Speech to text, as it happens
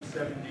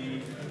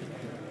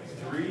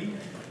1973,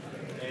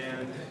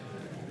 and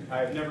I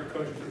have never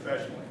coached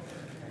professionally.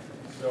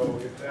 So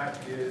if that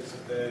is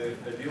a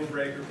deal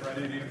breaker for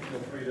any of you, feel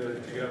free to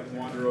get up and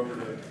wander over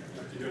to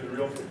hear the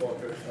real football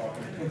coach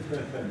talking.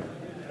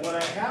 What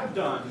I have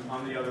done,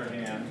 on the other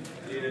hand,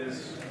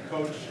 is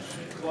coached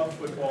club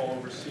football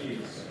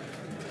overseas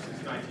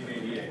since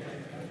 1988.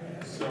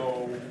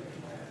 So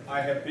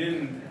I have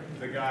been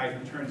the guy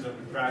who turns up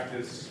in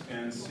practice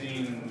and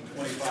seen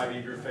 25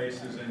 eager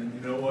faces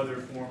and no other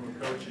form of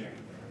coaching,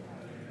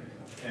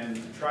 and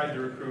tried to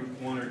recruit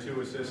 1 or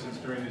 2 assistants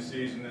during the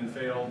season and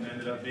failed and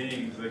ended up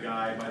being the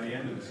guy by the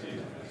end of the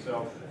season.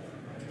 So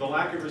the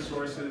lack of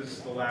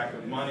resources, the lack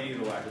of money,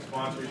 the lack of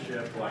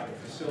sponsorship, the lack of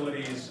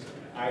facilities,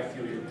 I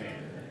feel your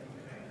pain.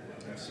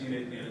 I've seen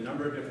it in a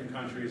number of different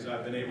countries.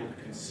 I've been able to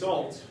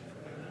consult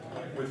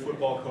with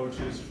football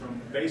coaches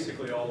from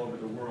basically all over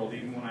the world,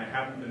 even when I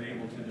haven't been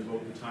able to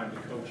devote the time to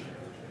coaching.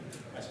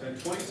 I spent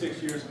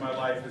 26 years of my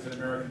life as an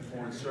American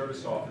Foreign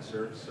Service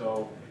officer,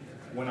 so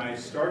when I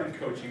started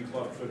coaching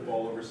club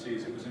football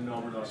overseas, it was in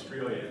Melbourne,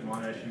 Australia at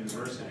Monash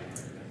University,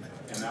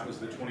 and that was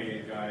the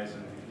 28 guys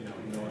and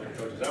no other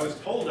coaches. I was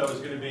told I was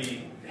going to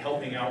be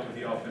helping out with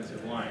the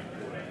offensive line,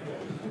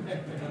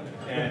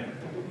 and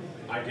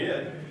I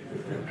did,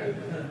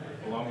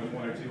 along with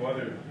 1 or 2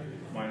 other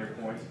minor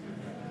points.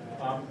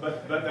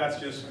 But that's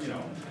just, you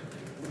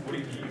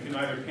can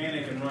either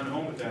panic and run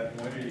home at that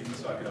point, or you can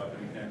suck it up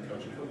and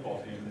coach a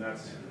football team, and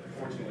that's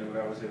fortunately what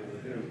I was able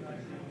to do.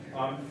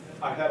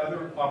 I've had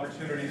other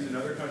opportunities in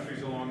other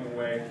countries along the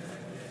way,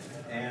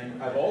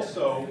 and I've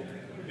also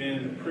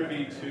been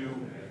privy to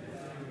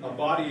a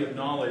body of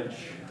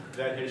knowledge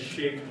that has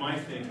shaped my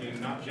thinking,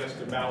 not just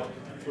about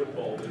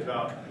football, but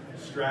about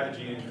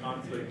strategy and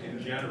conflict in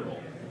general.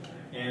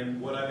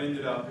 And what I've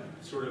ended up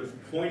sort of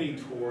pointing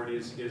toward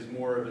is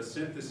more of a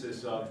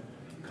synthesis of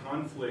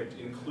conflict,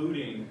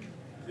 including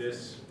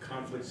this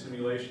conflict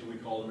simulation we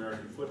call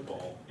American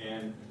football.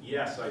 And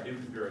yes, I do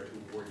compare it to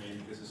a board game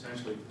because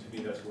essentially, to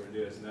me, that's what it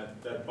is. And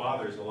that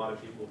bothers a lot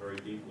of people very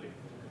deeply.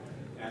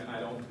 And I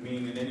don't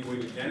mean in any way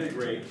to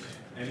denigrate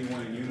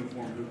anyone in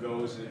uniform who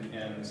goes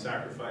and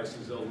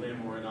sacrifices a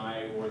limb or an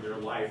eye or their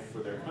life for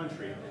their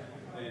country.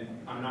 And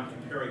I'm not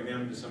comparing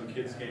them to some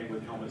kids game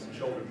with helmets and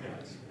shoulder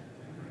pads.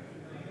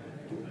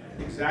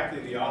 Exactly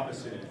the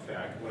opposite, in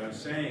fact. What I'm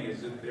saying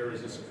is that there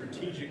is a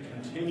strategic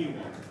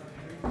continuum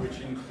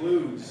which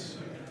includes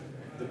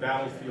the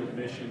battlefield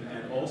mission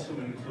and also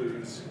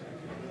includes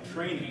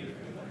training.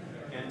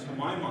 And to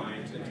my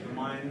mind, and to the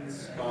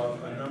minds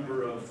of a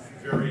number of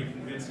very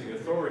convincing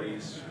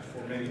authorities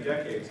for many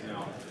decades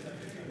now,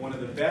 one of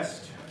the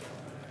best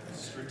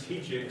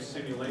strategic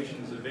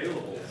simulations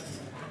available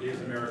is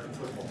American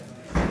football.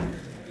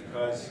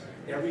 Because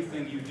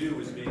everything you do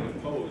is being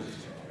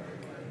opposed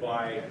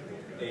by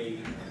a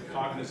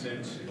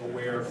cognizant,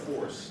 aware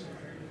force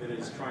that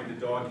is trying to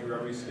dog your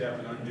every step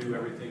and undo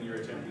everything you're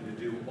attempting to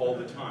do all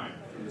the time,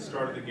 from the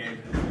start of the game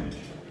to the finish.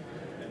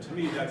 And to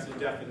me, that's the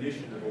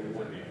definition of a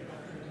war game.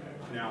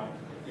 Now,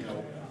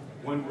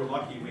 when we're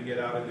lucky, we get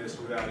out of this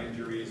without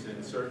injuries,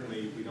 and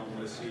certainly we don't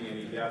want to see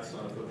any deaths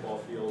on a football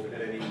field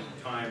at any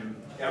time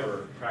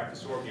ever,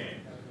 practice or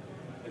game.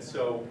 And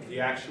so the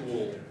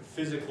actual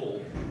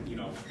physical,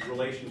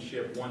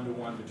 relationship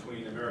one-to-one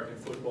between American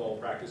football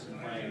practice and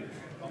playing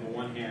on the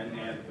one hand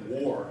and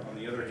war on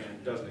the other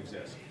hand doesn't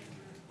exist.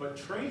 But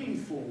training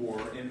for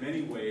war in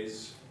many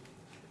ways,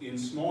 in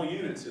small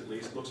units at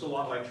least, looks a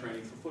lot like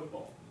training for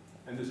football.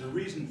 And there's a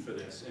reason for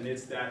this, and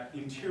it's that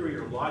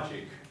interior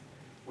logic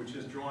which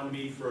has drawn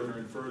me further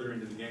and further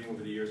into the game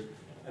over the years.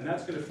 And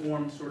that's going to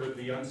form sort of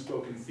the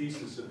unspoken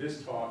thesis of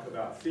this talk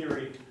about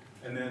theory.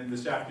 And then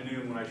this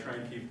afternoon, when I try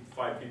and keep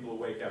 5 people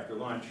awake after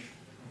lunch,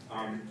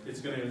 it's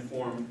going to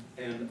inform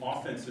an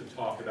offensive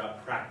talk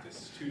about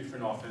practice, 2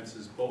 different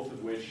offenses, both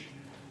of which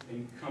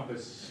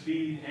encompass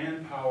speed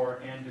and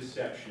power and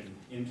deception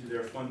into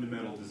their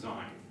fundamental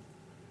design.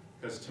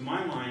 Because to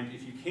my mind,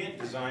 if you can't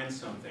design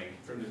something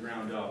from the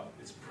ground up,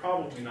 it's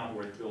probably not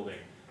worth building.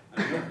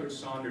 And I know Coach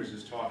Saunders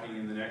is talking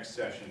in the next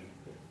session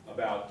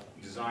about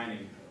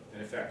designing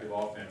an effective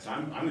offense.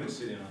 I'm going to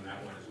sit in on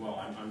that one as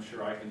well. I'm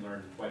sure I can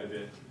learn quite a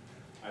bit.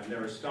 I've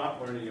never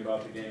stopped learning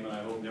about the game, and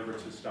I hope never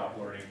to stop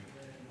learning,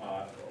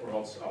 or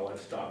else I'll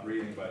have stopped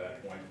reading by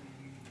that point.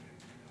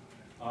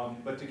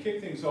 But to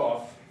kick things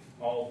off,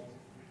 I'll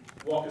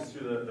walk us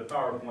through the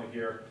PowerPoint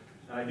here,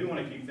 and I do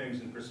want to keep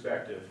things in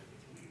perspective,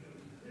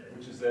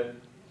 which is that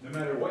no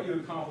matter what you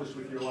accomplish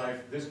with your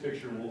life, this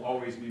picture will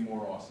always be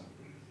more awesome.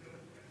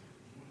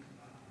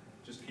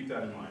 Just keep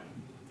that in mind.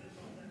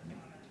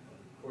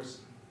 Of course,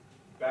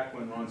 back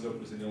when Ron Zook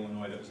was in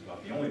Illinois, that was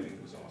about the only thing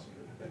that was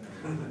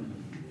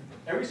awesome.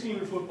 Every scene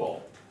in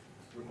football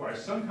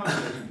requires some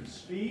combination of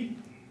speed,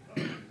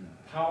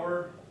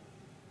 power,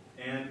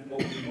 and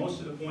what will be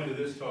most of the point of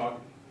this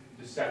talk,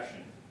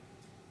 deception.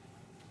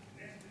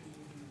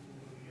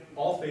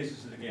 All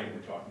phases of the game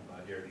we're talking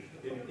about here.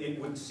 It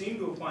would seem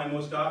to apply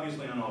most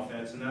obviously on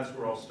offense, and that's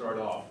where I'll start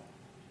off.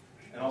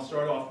 And I'll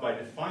start off by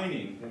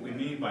defining what we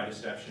mean by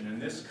deception,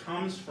 and this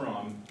comes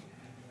from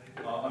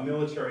a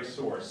military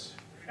source.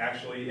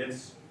 Actually,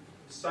 it's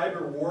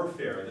cyber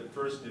warfare that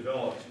first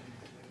developed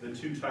the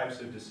two types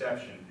of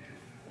deception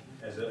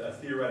as a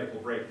theoretical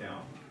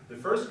breakdown. The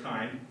first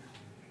kind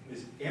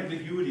is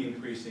ambiguity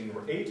increasing,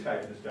 or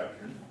A-type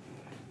deception.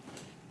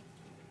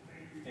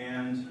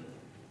 And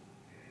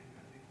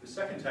the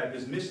second type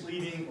is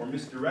misleading or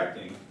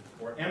misdirecting,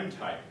 or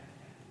M-type.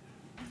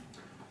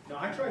 Now,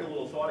 I tried a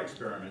little thought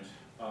experiment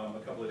a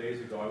couple of days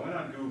ago. I went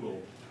on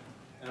Google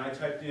and I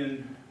typed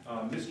in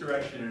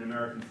misdirection in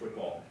American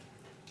football.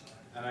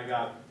 And I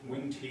got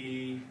wing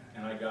T,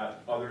 and I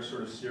got other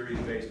sort of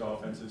series-based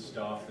offensive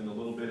stuff, and a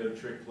little bit of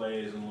trick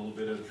plays, and a little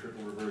bit of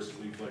triple reverse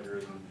flea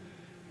flickers, and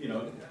you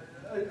know,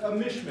 a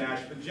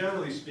mishmash. But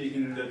generally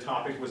speaking, the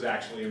topic was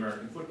actually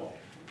American football.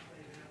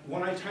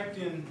 When I typed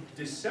in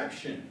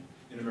deception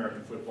in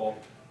American football,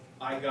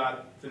 I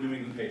got the New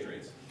England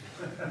Patriots.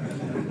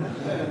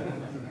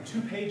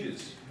 2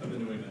 pages of the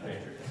New England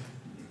Patriots.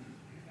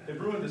 They've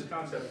ruined this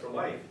concept for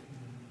life.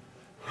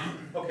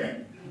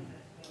 Okay,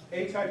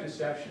 A-type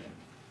deception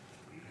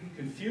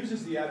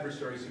confuses the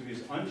adversary so he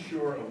is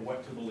unsure of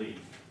what to believe,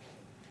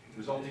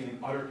 resulting in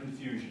utter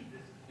confusion.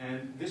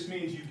 And this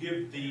means you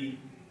give the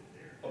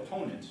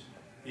opponent,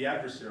 the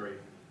adversary,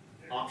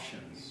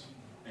 options,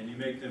 and you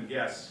make them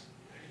guess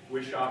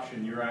which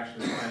option you're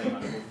actually planning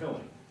on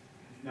fulfilling.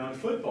 Now in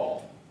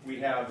football, we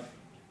have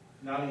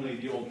not only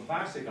the old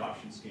classic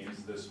option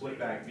schemes, the split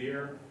back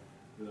veer,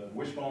 the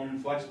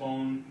wishbone,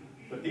 flexbone,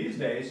 but these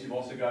days you've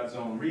also got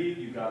zone read,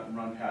 you've got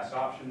run pass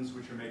options,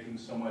 which are making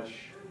so much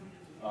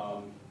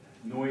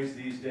noise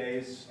these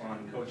days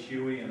on Coach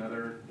Huey and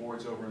other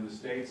boards over in the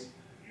States.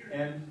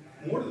 And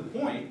more to the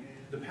point,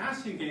 the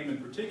passing game in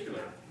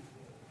particular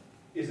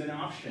is an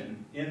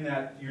option in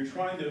that you're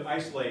trying to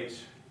isolate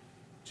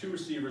 2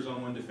 receivers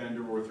on 1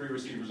 defender or 3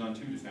 receivers on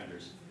 2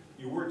 defenders.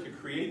 You work to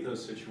create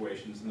those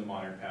situations in the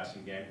modern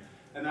passing game,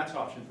 and that's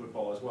option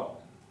football as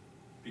well.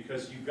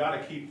 Because you've got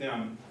to keep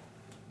them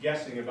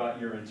guessing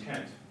about your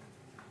intent.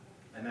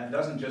 And that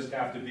doesn't just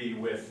have to be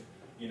with,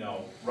 you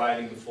know,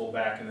 riding the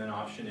fullback and then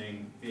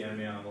optioning the end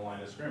man on the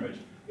line of scrimmage.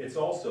 It's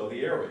also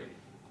the air raid.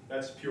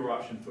 That's pure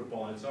option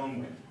football in its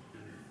own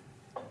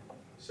way.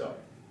 So,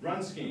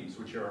 run schemes,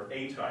 which are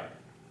A-type.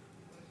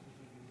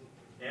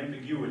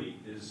 Ambiguity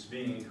is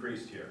being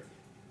increased here.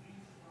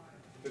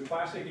 The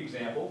classic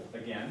example,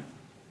 again,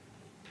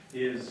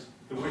 is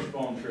the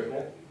wishbone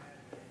triple.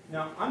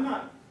 Now, I'm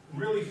not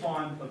really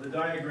fond of the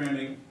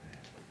diagramming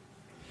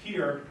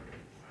here,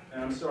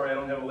 and I'm sorry I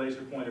don't have a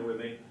laser pointer with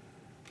me,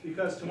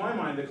 because to my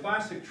mind, the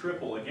classic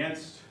triple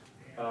against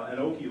an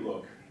Okie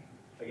look,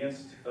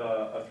 against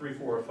a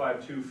 3-4 or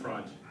 5-2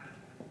 front,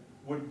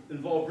 would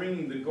involve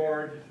bringing the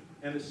guard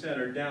and the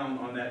center down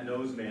on that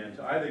nose man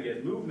to either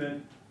get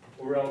movement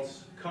or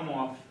else come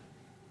off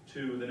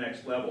to the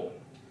next level,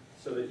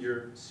 so that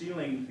you're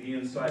sealing the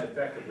inside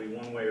effectively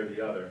one way or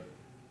the other.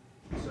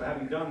 So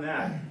having done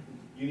that,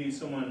 you need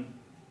someone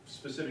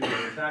specifically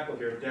to tackle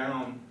here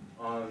down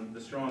on the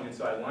strong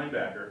inside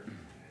linebacker.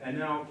 And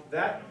now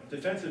that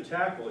defensive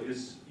tackle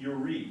is your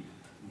read.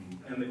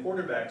 And the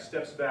quarterback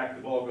steps back,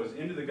 the ball goes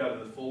into the gut of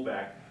the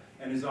fullback,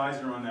 and his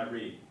eyes are on that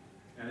read.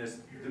 And as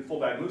the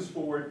fullback moves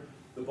forward,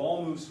 the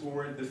ball moves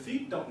forward. The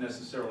feet don't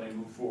necessarily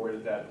move forward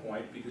at that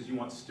point because you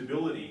want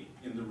stability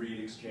in the read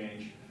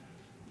exchange.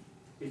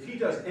 If he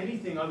does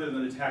anything other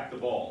than attack the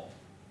ball,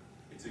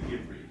 it's a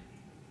give read.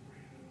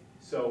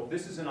 So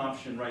this is an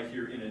option right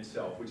here in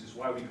itself, which is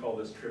why we call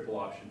this triple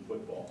option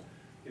football.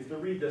 If the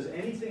read does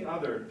anything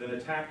other than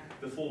attack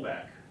the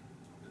fullback,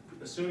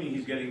 assuming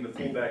he's getting the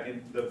fullback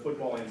in the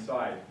football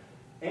inside,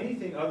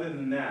 anything other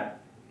than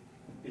that,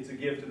 it's a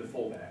give to the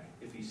fullback.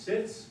 If he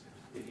sits,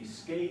 if he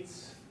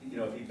skates, you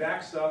know, if he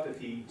backs up, if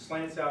he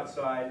slants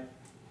outside,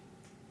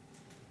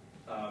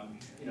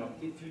 you know,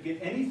 if you get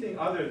anything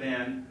other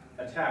than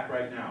attack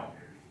right now,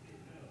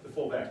 the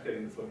fullback's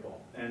getting the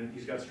football. And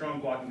he's got strong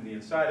blocking to the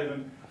inside of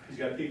him. He's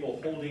got people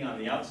holding on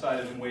the outside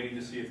of him, waiting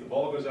to see if the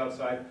ball goes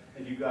outside,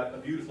 and you've got a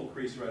beautiful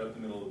crease right up the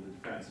middle of the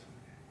defense.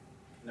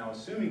 Now,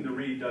 assuming the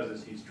read does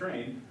as he's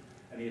trained,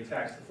 and he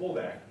attacks the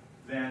fullback,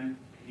 then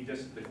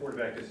the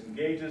quarterback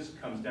disengages,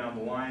 comes down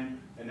the line,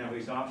 and now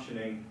he's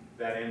optioning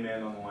that end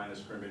man on the line of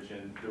scrimmage,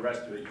 and the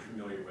rest of it you're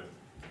familiar with.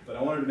 But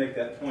I wanted to make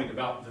that point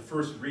about the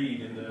first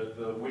read in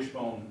the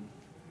wishbone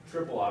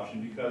triple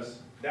option, because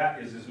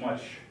that is as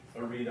much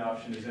a read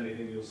option as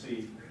anything you'll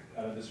see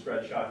out of the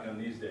spread shotgun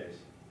these days.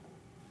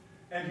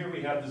 And here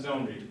we have the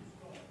zone read,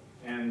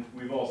 and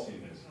we've all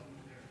seen this.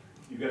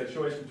 You've got a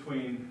choice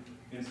between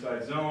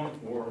inside zone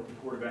or the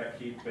quarterback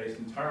keep based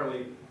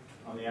entirely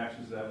on the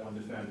actions of that one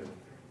defender.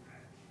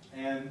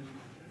 And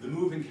the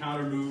move and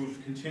counter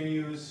move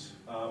continues.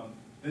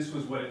 This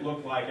was what it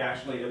looked like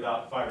actually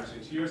about 5 or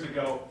 6 years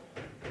ago,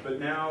 but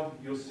now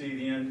you'll see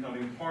the end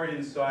coming hard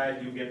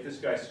inside. You get this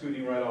guy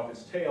scooting right off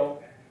his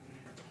tail,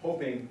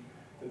 hoping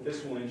that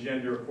this will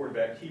engender a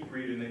quarterback keep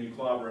read, and then you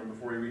clobber him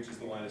before he reaches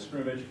the line of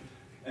scrimmage.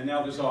 And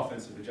now there's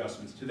offensive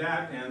adjustments to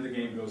that, and the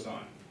game goes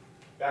on.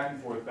 Back and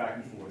forth, back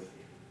and forth.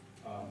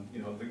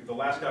 You know, the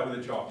last guy with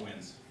the chalk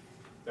wins.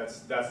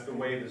 That's the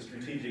way the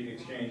strategic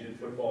exchange in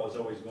football is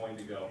always going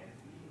to go.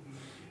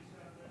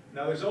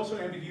 Now there's also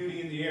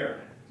ambiguity in the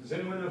air. Does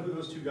anyone know who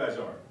those two guys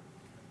are?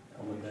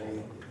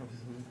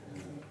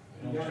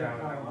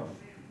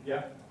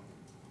 Yeah?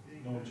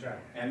 Norm Chow.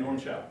 And Norm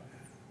Chow,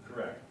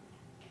 correct.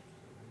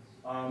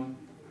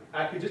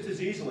 I could just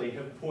as easily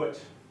have put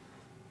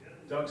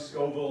Doug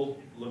Scoville,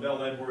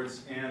 Lavelle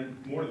Edwards, and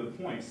more to the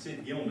point,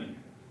 Sid Gilman,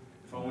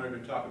 if I wanted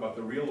to talk about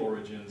the real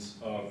origins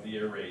of the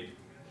air raid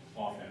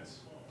offense,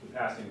 the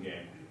passing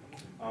game.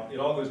 It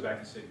all goes back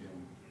to Sid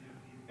Gilman.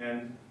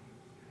 And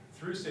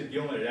through Sid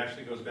Gilman, it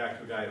actually goes back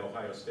to a guy at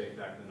Ohio State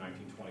back in the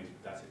 1920s,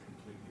 but that's a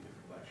completely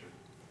different lecture.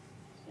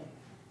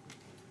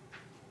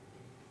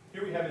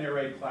 Here we have an air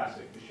raid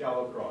classic, the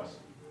shallow cross.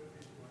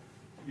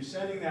 You're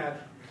sending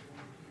that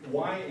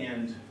Y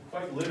end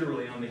quite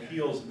literally on the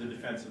heels of the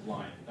defensive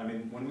line. I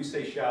mean, when we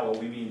say shallow,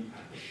 we mean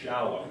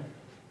shallow.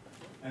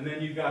 And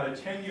then you've got a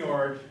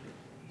 10-yard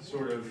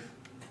sort of,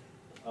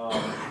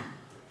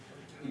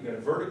 you've got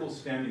a vertical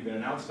stem, you've got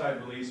an outside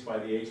release by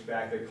the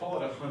H-back. They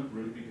call it a hunt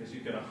route because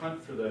you're going to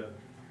hunt for the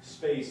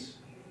space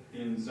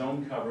in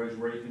zone coverage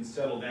where you can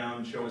settle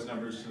down, show his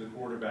numbers to the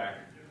quarterback,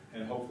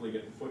 and hopefully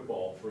get the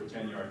football for a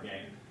 10-yard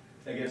gain.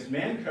 Against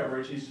man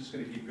coverage, he's just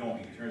going to keep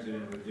going. He turns it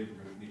into a dig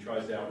route, and he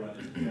tries to outrun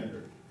his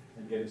defender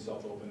and get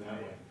himself open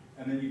that way.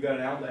 And then you've got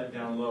an outlet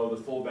down low.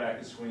 The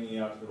fullback is swinging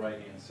out to the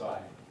right-hand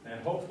side. And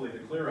hopefully the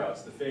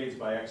clear-outs, the fades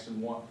by X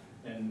and Y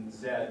and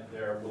Z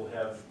there will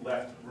have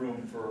left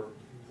room for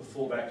the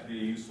fullback to be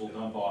a useful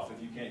dump-off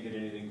if you can't get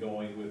anything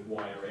going with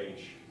Y or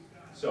H.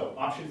 So,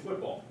 option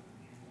football.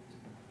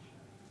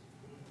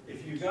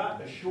 If you've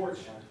got a short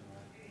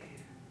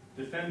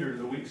defender to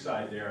the weak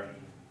side there,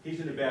 he's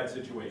in a bad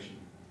situation.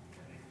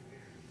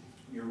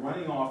 You're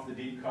running off the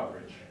deep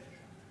coverage.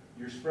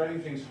 You're spreading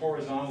things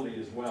horizontally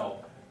as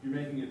well. You're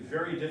making it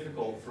very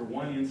difficult for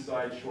one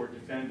inside short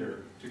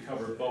defender to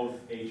cover both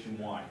H and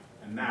Y.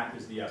 And that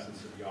is the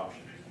essence of the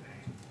option.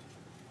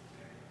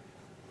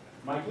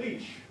 Mike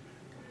Leach,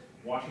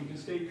 Washington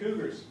State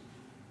Cougars.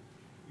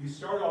 You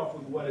start off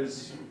with what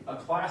is a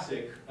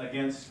classic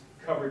against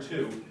cover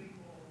 2,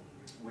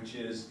 which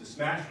is the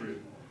smash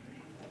route,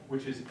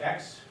 which is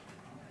X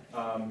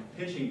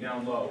pitching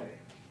down low,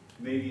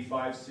 maybe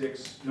 5,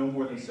 6, no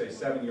more than say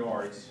 7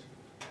 yards.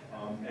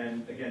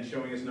 And again,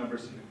 showing his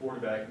numbers to the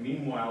quarterback.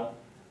 Meanwhile,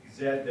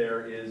 Z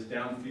there is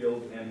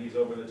downfield and he's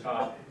over the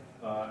top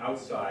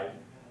outside.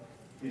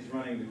 He's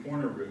running the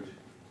corner route,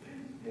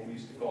 what we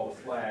used to call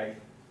the flag.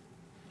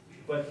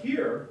 But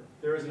here,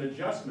 there is an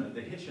adjustment,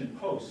 the hitch and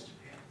post,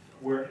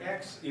 where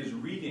X is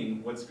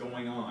reading what's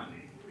going on.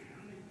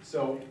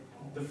 So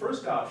the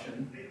first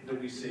option that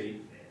we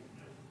see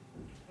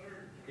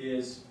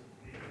is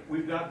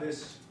we've got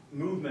this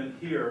movement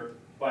here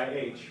by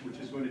H, which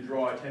is going to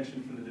draw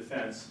attention from the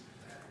defense.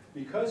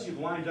 Because you've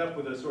lined up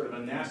with a sort of a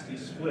nasty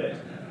split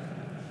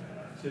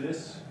to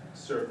this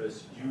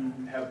surface, you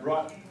have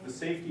brought the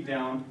safety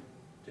down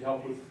to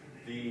help with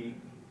the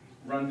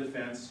run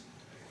defense.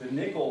 The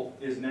nickel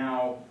is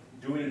now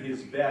doing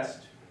his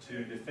best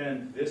to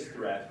defend this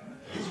threat,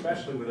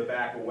 especially with a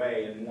back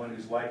away and one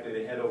who's likely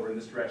to head over in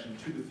this direction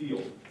to the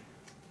field.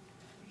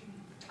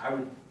 I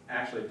would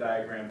actually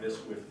diagram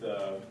this with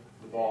the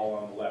ball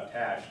on the left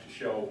hash to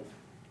show,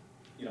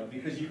 you know,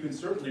 because you can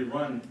certainly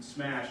run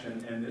smash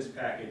and this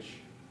package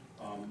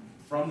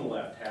from the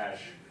left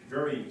hash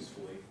very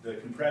usefully. The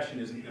compression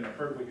isn't going to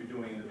hurt what you're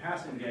doing in the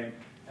passing game,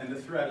 and the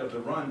threat of the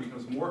run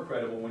becomes more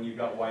credible when you've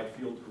got wide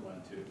field to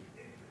run to.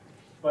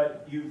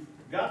 But you've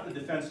got the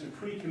defense to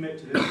pre-commit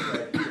to this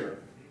threat here,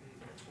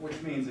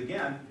 which means,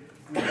 again,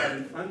 we've got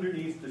an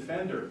underneath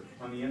defender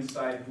on the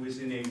inside who is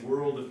in a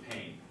world of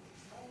pain.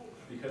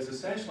 Because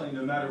essentially,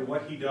 no matter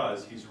what he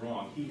does, he's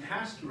wrong. He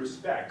has to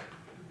respect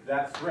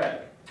that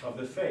threat of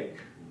the fake.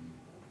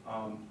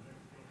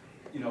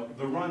 You know,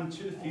 the run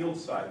to the field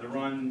side, the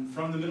run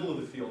from the middle of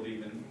the field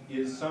even,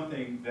 is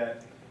something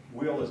that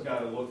Will has got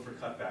to look for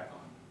cutback on.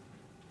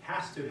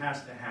 Has to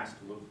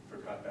look for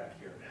cutback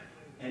here.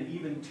 And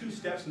even 2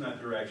 steps in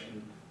that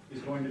direction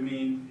is going to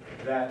mean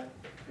that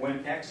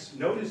when X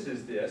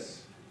notices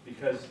this,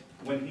 because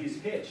when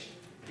he's hitched,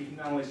 he can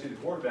not only see the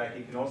quarterback,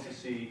 he can also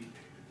see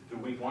the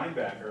weak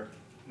linebacker.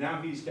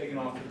 Now he's taken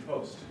off to the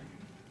post.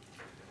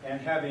 And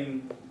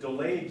having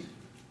delayed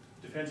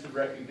defensive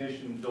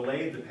recognition,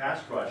 delayed the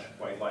pass rush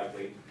quite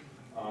likely,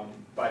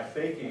 by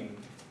faking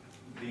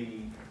the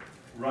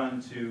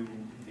run to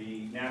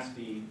the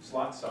nasty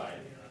slot side,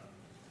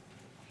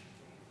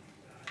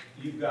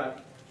 you've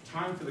got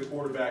time for the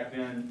quarterback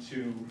then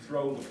to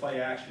throw the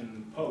play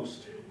action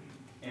post.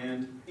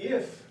 And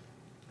if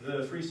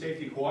the free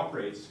safety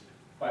cooperates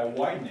by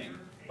widening,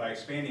 by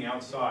expanding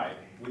outside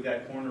with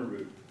that corner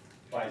route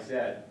by Z,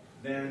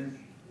 then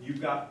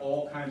you've got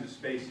all kinds of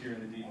space here in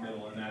the deep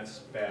middle, and that's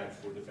bad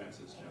for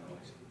defenses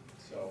generally.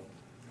 So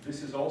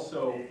this is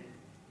also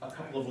a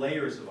couple of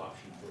layers of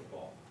option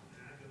football.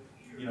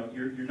 You know,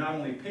 you're not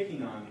only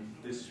picking on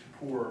this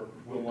poor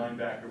Will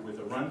linebacker with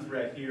a run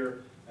threat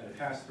here and a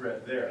pass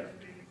threat there,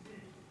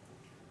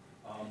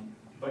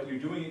 but you're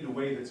doing it in a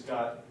way that's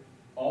got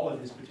all of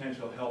his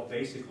potential held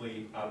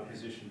basically out of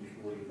position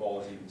before the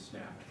ball is even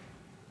snapped.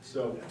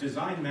 So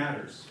design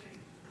matters.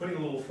 Putting a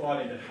little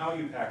thought into how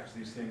you package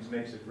these things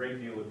makes a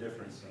great deal of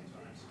difference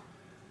sometimes.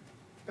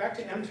 Back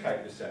to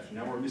M-type deception.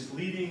 Now we're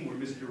misleading, we're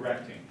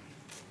misdirecting.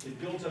 It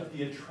builds up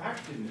the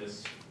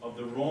attractiveness of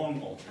the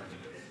wrong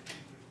alternative.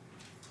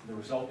 The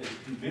result is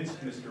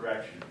convinced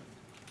misdirection.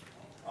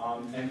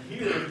 And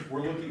here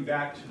we're looking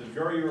back to the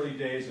very early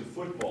days of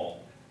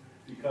football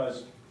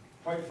because,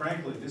 quite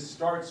frankly, this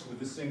starts with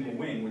the single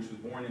wing, which was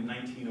born in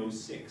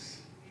 1906.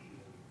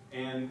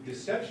 And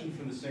deception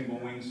from the single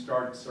wing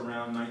starts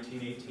around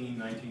 1918,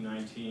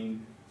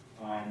 1919.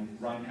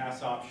 Run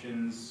pass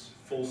options,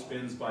 full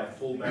spins by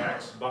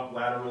fullbacks, buck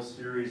lateral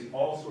series,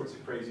 all sorts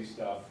of crazy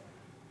stuff.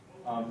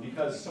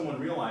 Because someone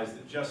realized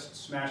that just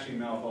smashing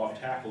mouth off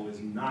tackle is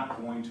not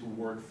going to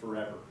work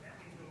forever.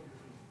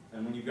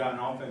 And when you've got an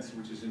offense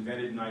which is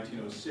invented in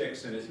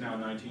 1906 and it's now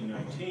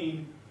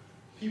 1919,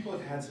 people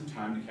have had some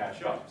time to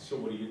catch up. So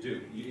what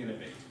do? You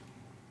innovate.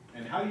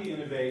 And how do you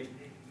innovate?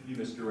 You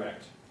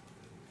misdirect.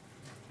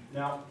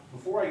 Now,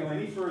 before I go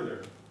any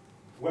further,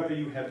 whether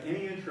you have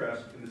any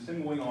interest in the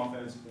single wing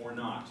offense or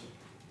not,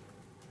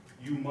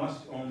 you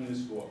must own this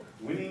book,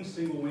 Winning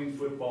Single Wing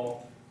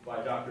Football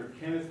by Dr.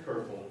 Kenneth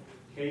Kerfel,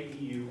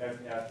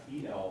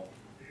 K-E-U-F-F-E-L.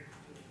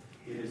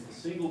 It is the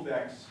single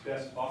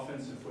best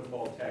offensive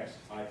football text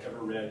I've ever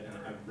read, and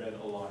I've read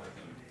a lot of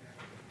them.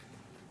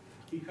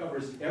 He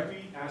covers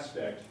every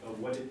aspect of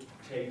what it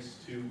takes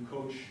to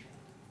coach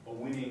a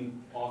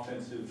winning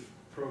offensive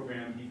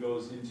program. He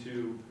goes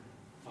into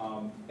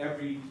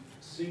every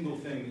single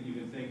thing that you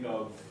can think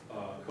of,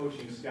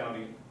 coaching,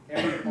 scouting,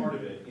 every part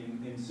of it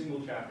in single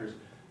chapters.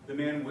 The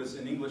man was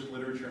an English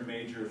literature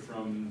major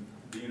from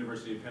the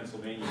University of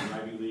Pennsylvania, an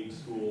Ivy League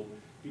school.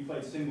 He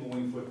played single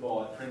wing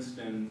football at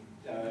Princeton.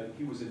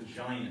 He was a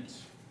giant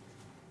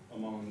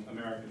among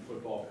American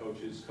football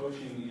coaches,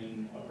 coaching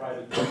in a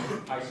private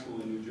high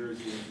school in New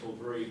Jersey until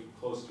very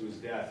close to his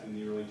death in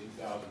the early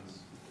 2000s.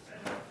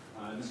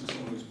 And this was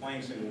someone who was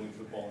playing single wing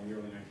football in the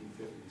early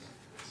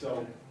 1950s.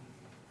 So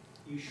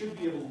you should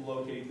be able to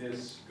locate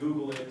this,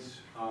 Google it.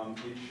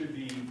 It should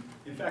be,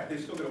 in fact,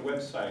 they've still got a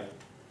website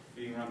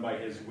being run by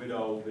his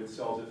widow that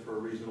sells it for a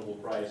reasonable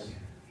price.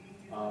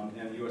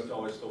 And the US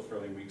dollar is still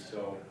fairly weak,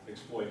 so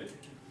exploit it.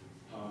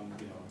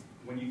 You know,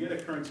 when you get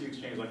a currency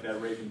exchange like that,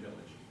 Raven Village,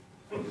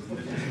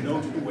 there's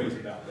no two ways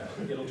about that.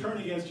 It'll turn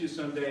against you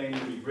someday and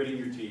you'll be gritting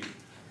your teeth.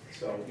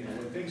 So, you know,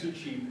 when things are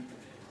cheap,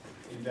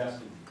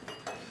 invest in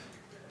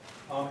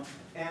them.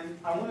 And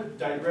I want to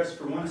digress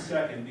for 1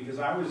 second because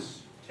I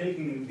was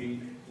taking the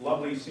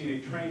lovely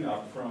scenic train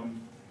up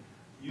from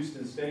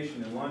Euston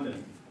Station in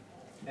London,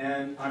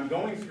 and I'm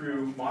going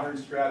through Modern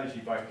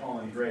Strategy by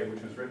Colin Gray,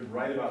 which was written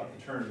right about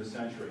the turn of the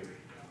century.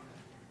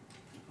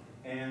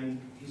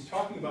 And he's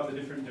talking about the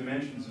different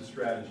dimensions of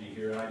strategy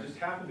here, and I just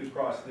happened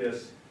across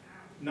this,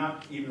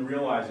 not even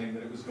realizing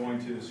that it was going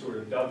to sort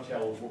of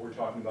dovetail with what we're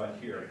talking about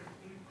here.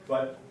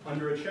 But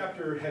under a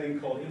chapter heading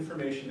called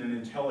Information and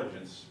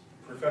Intelligence,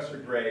 Professor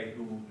Gray,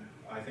 who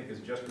I think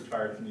is just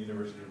retired from the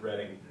University of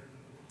Reading,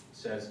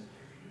 says,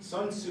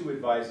 Sun Tzu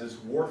advises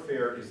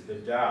warfare is the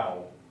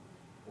Tao,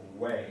 or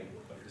way,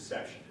 of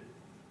deception.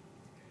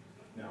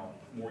 Now,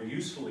 more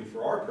usefully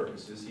for our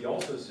purposes, he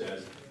also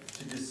says,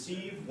 to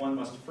deceive, one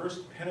must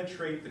first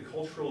penetrate the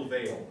cultural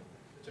veil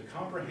to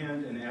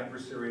comprehend an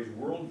adversary's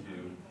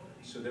worldview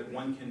so that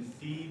one can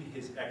feed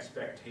his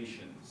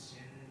expectations.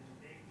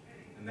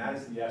 And that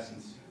is the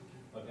essence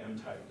of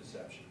M-type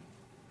deception.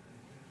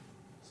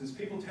 Since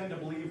people tend to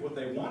believe what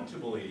they want to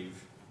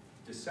believe,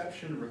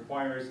 deception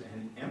requires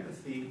an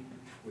empathy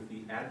with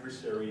the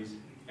adversary's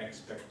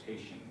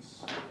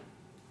expectations.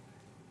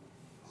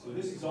 So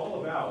this is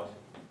all about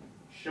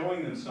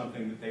showing them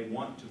something that they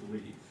want to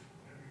believe,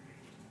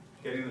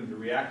 getting them to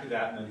react to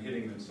that, and then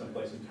hitting them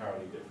someplace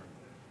entirely different.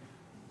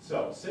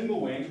 So,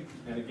 single wing,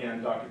 and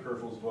again, Dr.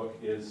 Kerfel's book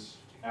is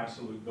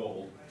absolute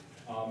gold.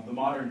 The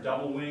modern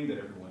double wing that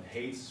everyone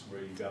hates,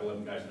 where you've got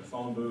 11 guys in a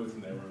phone booth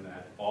and they run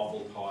that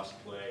awful toss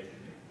play,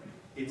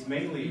 it's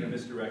mainly a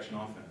misdirection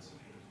offense.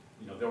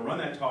 You know, they'll run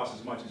that toss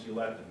as much as you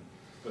let them,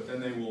 but then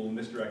they will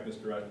misdirect,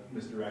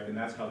 and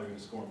that's how they're going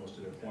to score most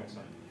of their points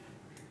on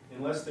you.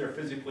 Unless they're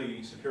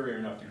physically superior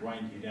enough to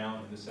grind you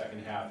down in the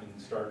second half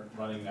and start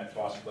running that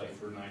toss play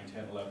for 9,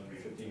 10, 11,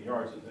 15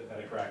 yards at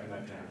a crack, and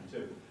that can happen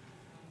too.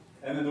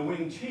 And then the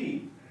wing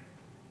T,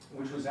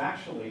 which was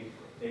actually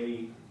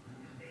a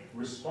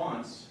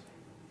response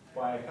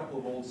by a couple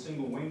of old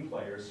single wing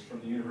players from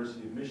the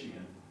University of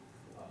Michigan,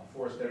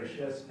 Forrest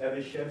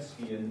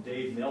Evashevsky and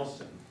Dave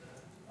Nelson.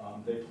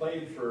 They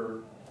played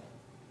for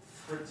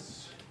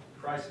Fritz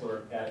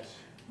Chrysler at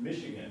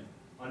Michigan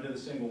under the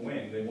single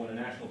wing. They won a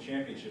national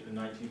championship in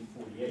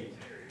 1948.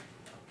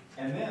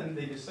 And then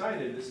they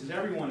decided that since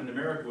everyone in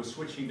America was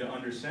switching to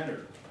under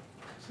center,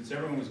 since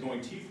everyone was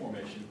going T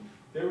formation,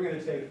 they were going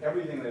to take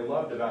everything they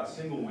loved about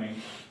single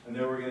wing and they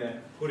were going to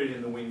put it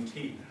in the wing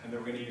T. And they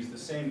were going to use the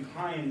same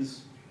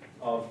kinds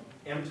of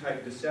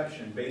M-type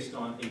deception based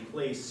on a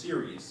play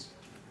series,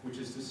 which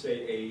is to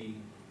say a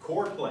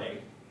core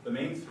play, the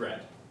main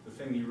threat, the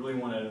thing you really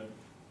want to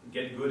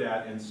get good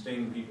at and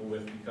sting people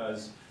with,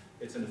 because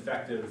it's an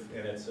effective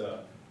and it's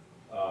a,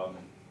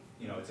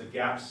 it's a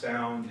gap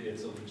sound,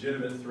 it's a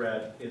legitimate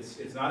threat,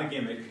 it's not a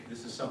gimmick.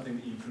 This is something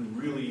that you can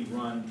really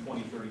run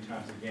 20, 30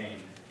 times a game,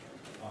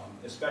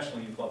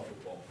 especially in club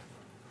football.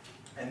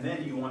 And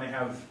then you want to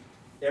have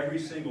every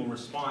single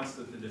response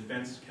that the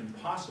defense can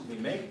possibly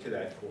make to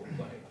that core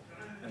play,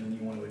 and then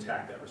you want to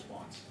attack that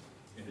response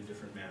in a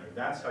different manner.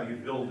 That's how you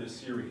build a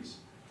series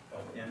of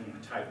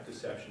N-type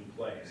deception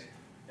plays.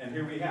 And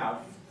here we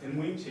have, in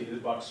wing T, the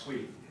buck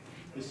sweep.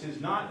 This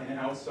is not an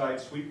outside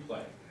sweep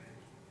play.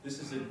 This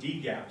is a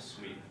D-gap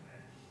sweep.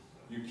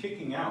 You're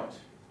kicking out.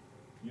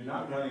 You're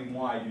not running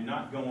wide. You're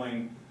not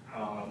going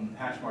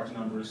hash marks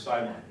numbers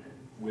sideline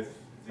with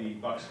the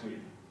buck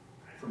sweep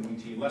from wing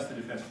T, unless the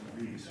defense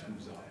really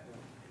screws up.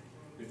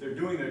 If they're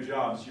doing their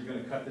jobs, you're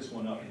going to cut this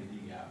one up in the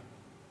D-gap.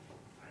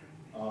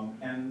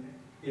 And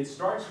it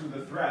starts with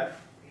the threat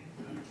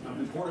of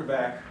the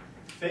quarterback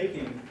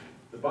faking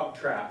the buck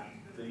trap,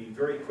 the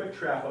very quick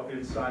trap up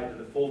inside to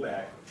the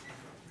fullback,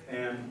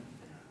 and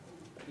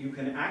you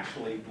can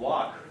actually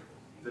block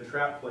the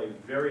trap play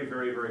very,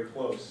 very, very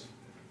close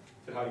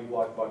to how you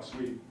block buck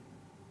sweep.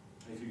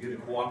 If you get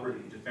a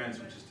cooperative defense,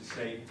 which is to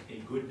say a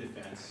good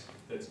defense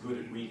that's good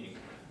at reading,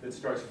 that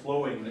starts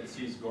flowing, that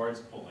sees guards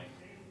pulling,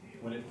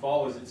 when it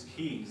follows its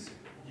keys,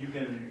 you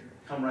can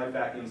come right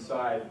back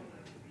inside,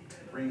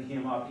 bring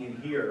him up in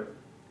here,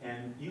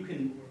 and you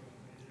can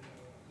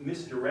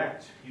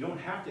misdirect. You don't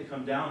have to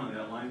come down on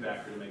that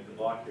linebacker to make the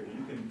block here.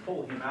 You can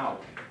pull him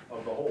out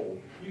of the hole.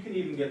 You can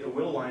even get the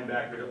will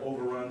linebacker to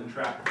overrun the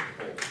trap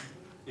hole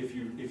if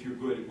you're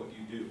good at what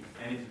you do,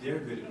 and if they're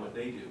good at what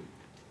they do.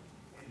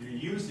 You're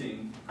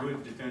using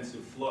good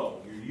defensive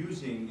flow. You're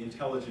using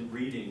intelligent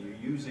reading.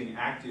 You're using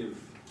active,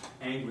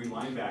 angry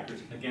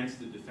linebackers against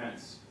the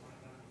defense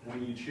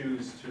when you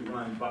choose to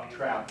run buck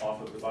trap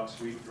off of the buck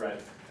sweep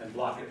threat and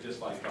block it just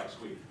like buck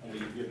sweep, only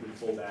you give him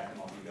full back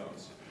and off he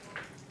goes.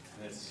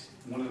 And it's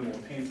one of the more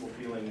painful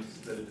feelings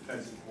that a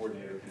defensive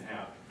coordinator can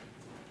have.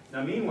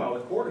 Now meanwhile,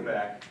 the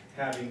quarterback,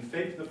 having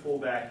faked the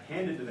fullback,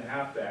 handed to the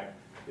halfback,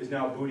 is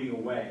now booting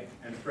away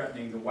and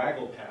threatening the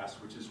waggle pass,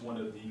 which is one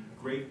of the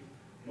great,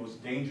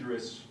 most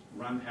dangerous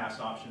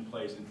run-pass option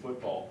plays in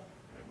football.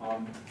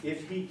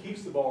 If he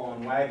keeps the ball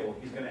on waggle,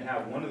 he's going to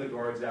have one of the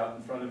guards out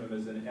in front of him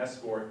as an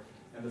escort,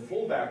 and the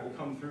fullback will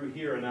come through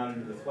here and out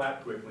into the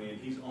flat quickly, and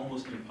he's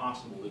almost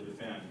impossible to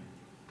defend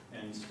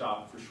and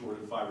stop for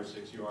short of 5 or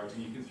 6 yards.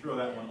 And you can throw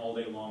that one all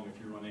day long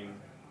if you're running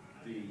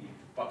the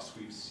buck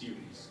sweep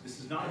series. This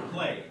is not a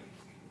play,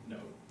 no.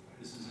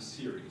 This is a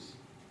series.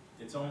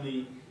 It's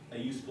only a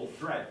useful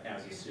threat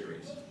as a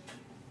series.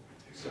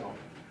 So,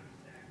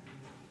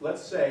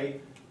 let's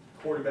say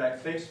quarterback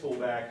fakes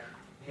fullback,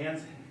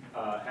 hands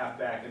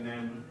halfback, and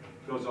then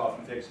goes off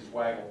and takes his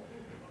waggle.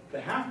 The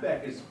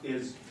halfback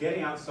is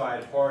getting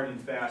outside hard and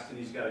fast, and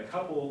he's got a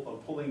couple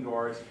of pulling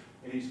guards,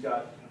 and he's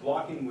got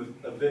blocking with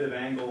a bit of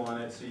angle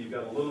on it, so you've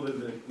got a little bit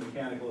of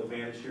mechanical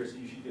advantage here, so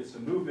you should get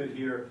some movement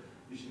here,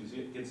 you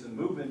should get some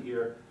movement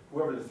here.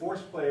 Whoever the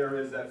force player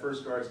is, that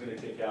first guard's going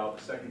to kick out,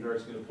 the second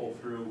guard's going to pull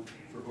through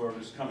for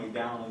whoever's coming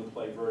down on the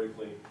play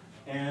vertically.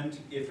 And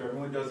if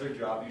everyone does their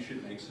job, you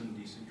should make some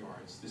decent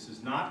yards. This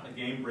is not a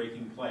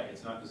game-breaking play.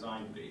 It's not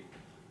designed to be.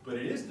 But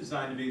it is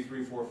designed to be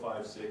 3, 4,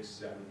 5, 6,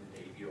 7,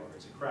 8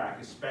 yards a crack,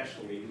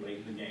 especially late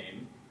in the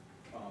game.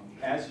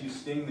 As you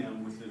sting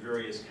them with the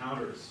various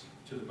counters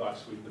to the buck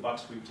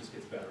sweep just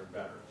gets better and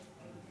better.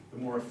 The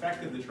more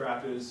effective the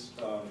trap is,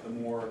 the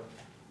more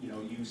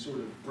you sort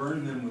of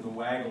burn them with a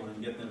waggle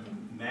and get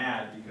them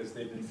mad because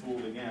they've been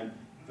fooled again,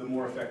 the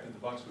more effective the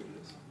buck sweep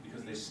is.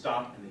 Because they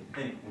stop and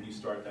they think when you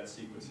start that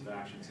sequence of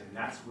actions, and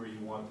that's where you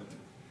want them.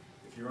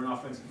 If you're an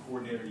offensive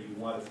coordinator, you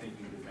want a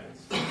thinking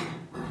defense.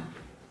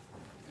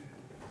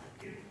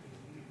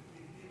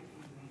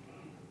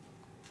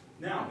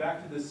 Now,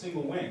 back to the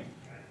single wing,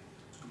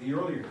 the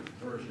earlier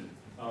version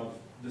of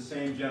the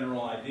same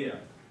general idea.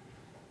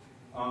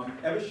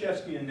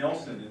 Evashevsky and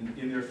Nelson,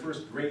 in their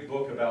first great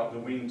book about the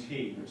wing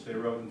T, which they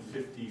wrote in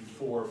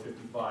 54,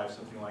 55,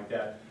 something like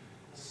that,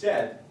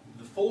 said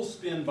the full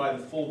spin by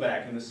the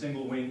fullback in the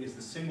single wing is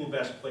the single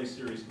best play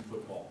series in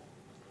football.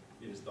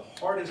 It is the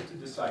hardest to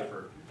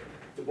decipher.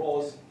 The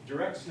ball is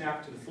direct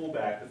snap to the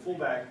fullback. The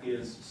fullback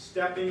is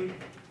stepping,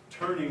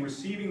 turning,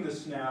 receiving the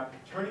snap,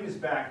 turning his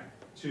back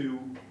to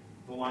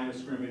the line of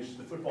scrimmage.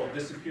 The football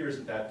disappears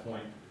at that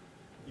point.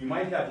 You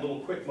might have a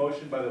little quick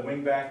motion by the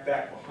wingback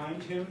back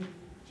behind him,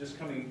 just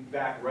coming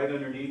back right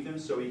underneath him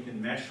so he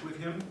can mesh with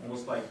him,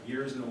 almost like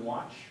gears in a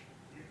watch.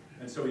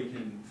 And so he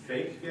can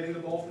fake getting the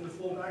ball from the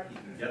fullback, he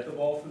can get the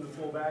ball from the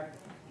fullback.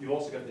 You've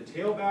also got the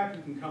tailback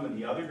who can come in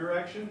the other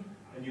direction,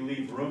 and you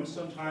leave room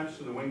sometimes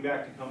for the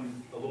wingback to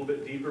come a little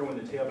bit deeper when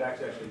the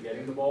tailback's actually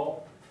getting the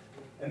ball.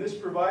 And this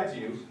provides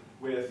you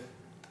with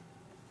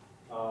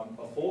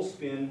a full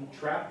spin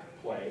trap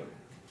play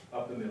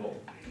up the middle,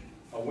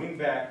 a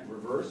wingback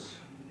reverse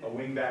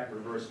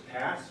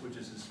pass, which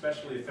is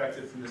especially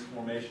effective from this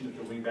formation if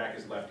the wingback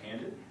is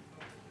left-handed.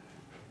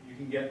 You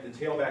can get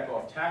the tailback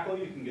off tackle,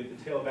 you can get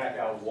the tailback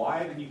out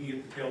wide, and you can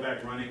get the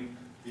tailback running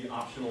the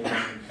optional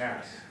running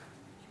pass,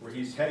 where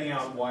he's heading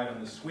out wide on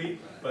the sweep,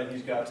 but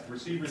he's got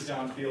receivers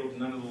downfield,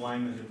 none of the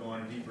linemen have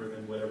gone deeper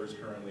than whatever's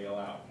currently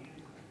allowed.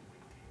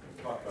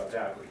 We'll talk about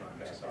that with run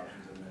pass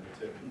options in a minute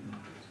too.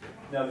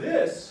 Now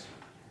this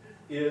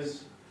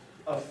is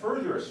a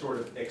further sort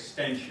of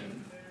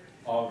extension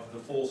of the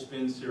full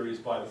spin series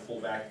by the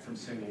fullback from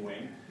single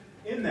wing,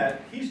 in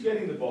that he's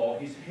getting the ball,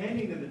 he's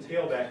handing to the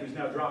tailback, who's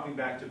now dropping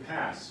back to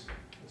pass.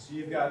 So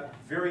you've got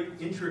very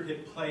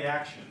intricate play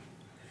action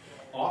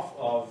off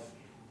of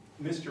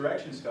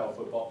misdirection style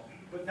football.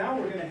 But now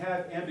we're going to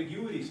have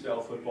ambiguity style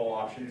football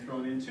option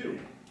thrown in too,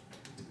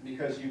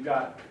 because you've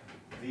got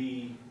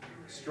the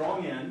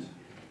strong end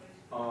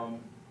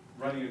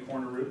running a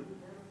corner route,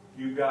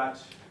 you've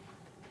got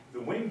the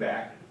wing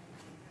back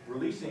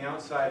releasing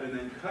outside and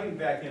then cutting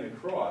back in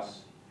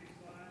across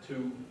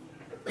to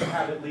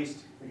have at least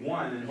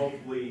one and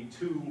hopefully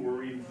two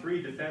or even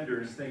three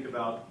defenders think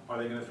about,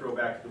 are they going to throw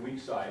back to the weak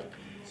side?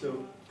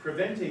 So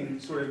preventing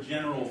sort of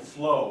general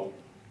flow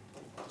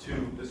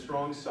to the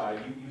strong side.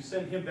 You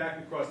send him back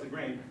across the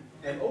grain,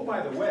 and oh,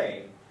 by the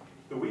way,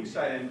 the weak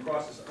side end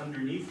crosses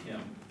underneath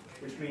him,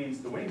 which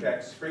means the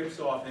wingback scrapes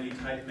off any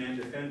tight man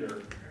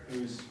defender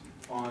who's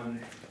on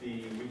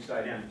the weak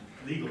side end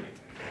legally.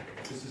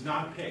 This is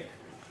not a pick.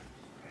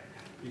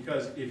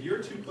 Because if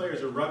your two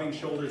players are rubbing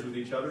shoulders with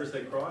each other as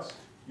they cross,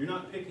 you're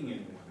not picking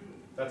anyone.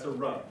 That's a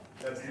rub.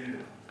 That's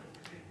legal.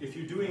 If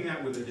you're doing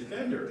that with a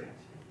defender,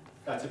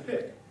 that's a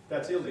pick.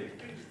 That's illegal.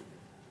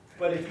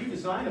 But if you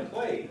design a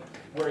play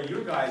where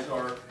your guys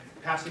are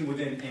passing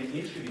within an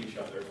inch of each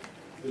other,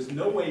 there's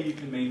no way you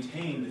can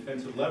maintain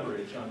defensive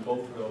leverage on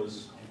both of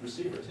those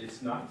receivers.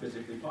 It's not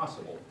physically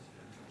possible,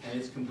 and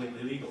it's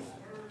completely legal.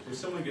 If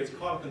someone gets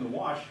caught up in the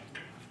wash,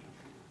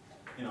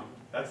 you know,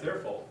 that's their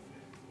fault.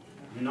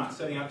 You're not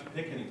setting out to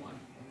pick anyone.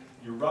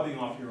 You're rubbing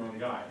off your own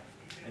guy.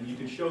 And you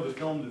can show the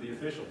film to the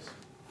officials.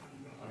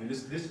 I mean,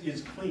 this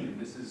is clean.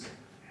 This is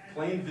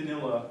plain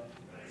vanilla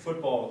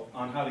football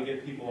on how to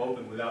get people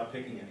open without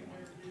picking anyone.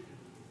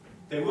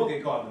 They will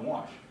get caught in the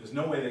wash. There's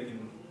no way they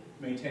can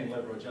maintain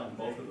leverage on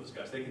both of those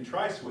guys. They can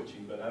try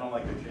switching, but I don't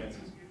like their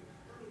chances.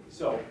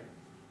 So,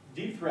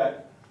 deep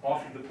threat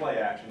off of the play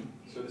action.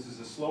 So this is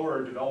a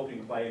slower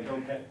developing play and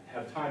don't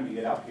have time to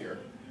get up here.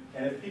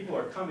 And if people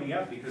are coming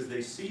up because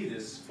they see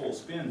this full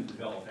spin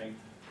developing,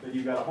 then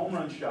you've got a home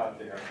run shot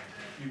there.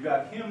 You've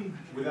got him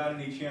without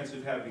any chance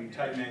of having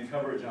tight man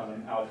coverage on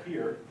him out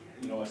here,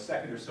 you know, a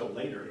second or so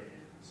later.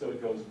 So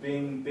it goes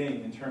bing,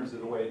 bing in terms of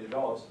the way it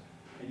develops.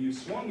 And you've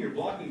swung your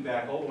blocking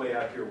back all the way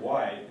out here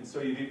wide, and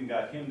so you've even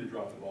got him to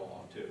drop the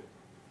ball off too.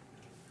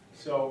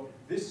 So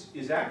this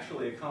is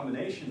actually a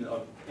combination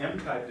of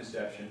M-type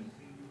deception,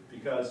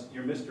 because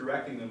you're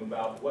misdirecting them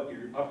about what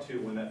you're up to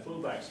when that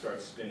fullback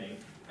starts spinning.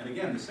 And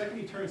again, the second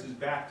he turns his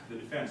back to the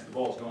defense, the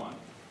ball's gone.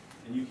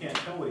 And you can't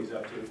tell what he's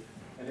up to.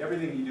 And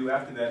everything you do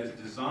after that is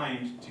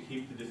designed to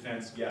keep the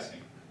defense guessing.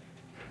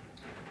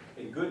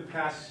 A good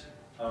pass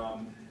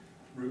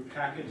route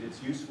package,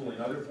 it's useful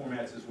in other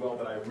formats as well,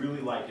 but I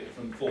really like it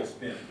from full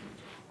spin.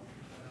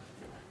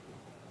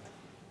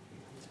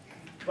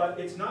 But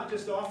it's not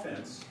just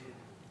offense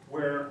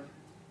where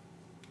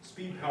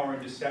speed, power,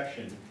 and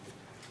deception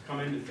come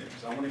into things.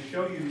 I want to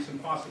show you some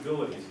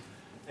possibilities.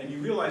 And you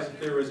realize that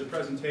there is a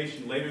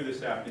presentation later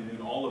this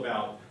afternoon all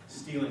about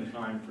stealing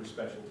time for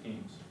special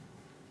teams.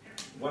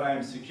 What I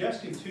am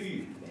suggesting to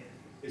you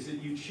is that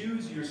you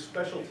choose your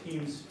special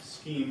teams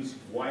schemes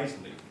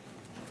wisely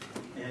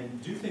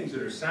and do things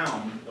that are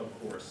sound, of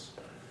course,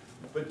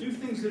 but do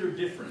things that are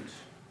different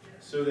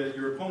so that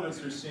your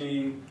opponents are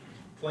seeing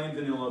plain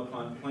vanilla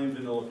punt, plain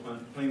vanilla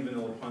punt, plain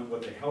vanilla punt,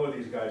 what the hell are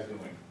these guys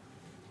doing?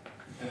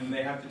 And then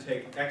they have to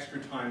take extra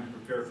time to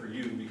prepare for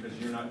you because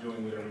you're not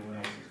doing what everyone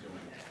else is doing.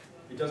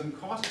 It doesn't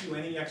cost you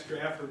any extra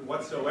effort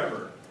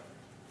whatsoever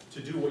to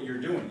do what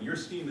you're doing. Your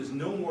scheme is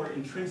no more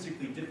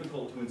intrinsically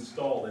difficult to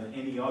install than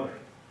any other.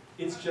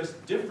 It's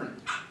just different.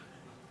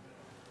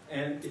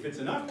 And if it's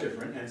enough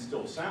different and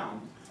still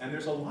sound, and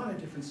there's a lot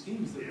of different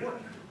schemes that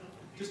work.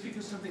 Just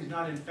because something's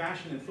not in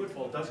fashion in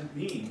football doesn't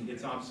mean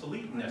it's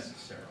obsolete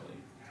necessarily.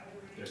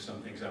 There's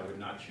some things I would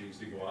not choose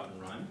to go out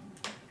and run,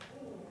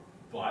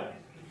 but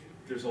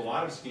there's a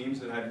lot of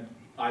schemes that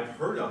I've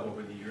heard of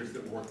over the years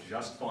that work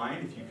just fine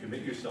if you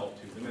commit yourself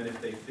to them and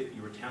if they fit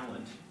your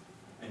talent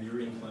and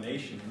your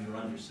inclination and your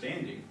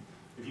understanding.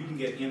 If you can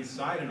get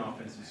inside an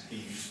offensive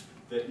scheme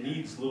that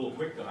needs little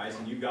quick guys,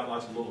 and you've got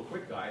lots of little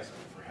quick guys,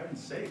 for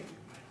heaven's sake,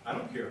 I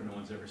don't care if no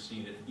one's ever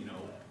seen it, you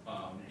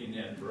know, in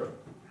Edinburgh.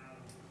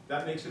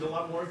 That makes it a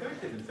lot more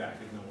effective, in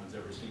fact, if no one's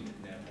ever seen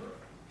it in Edinburgh.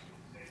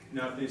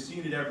 Now, if they've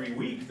seen it every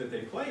week that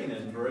they play in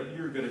Edinburgh,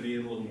 you're going to be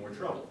in a little more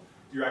trouble.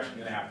 You're actually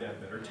going to have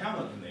better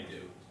talent than they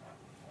do.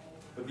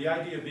 But the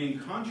idea of being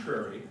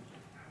contrary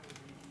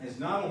is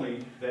not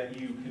only that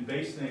you can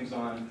base things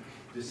on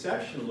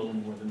deception a little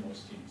more than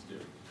most teams do.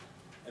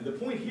 And the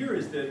point here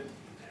is that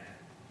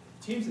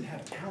teams that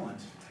have talent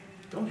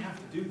don't have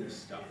to do this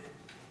stuff.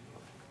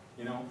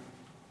 You know,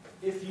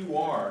 if you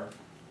are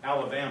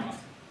Alabama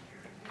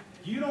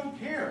You don't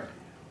care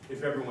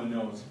if everyone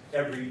knows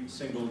every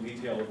single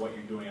detail of what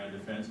you're doing on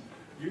defense.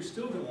 You're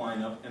still going to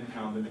line up and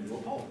pound them into a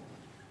hole.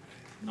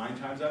 9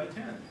 times out of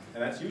 10.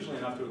 And that's usually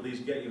enough to at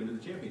least get you into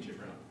the championship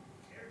round.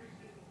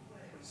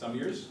 Some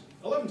years,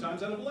 11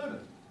 times out of 11.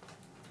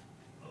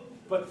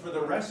 But for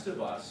the rest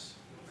of us,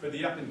 for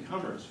the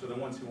up-and-comers, for the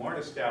ones who aren't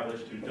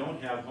established, who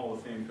don't have Hall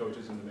of Fame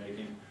coaches in the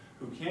making,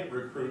 who can't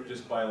recruit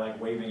just by like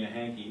waving a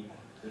hanky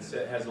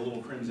that has a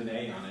little crimson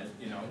A on it,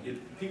 you know,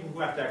 people who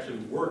have to actually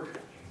work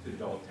to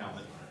develop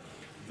talent,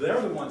 they're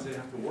the ones that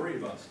have to worry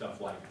about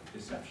stuff like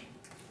deception.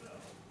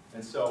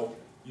 And so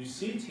you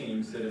see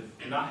teams that have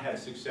not had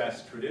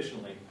success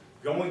traditionally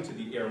going to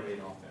the air raid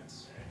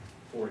offense,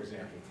 for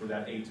example, for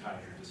that A-type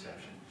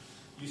deception.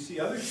 You see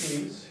other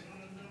teams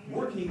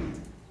working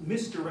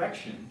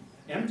misdirection,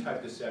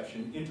 M-type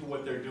deception, into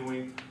what they're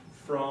doing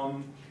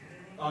from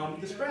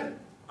the spread.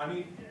 I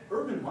mean,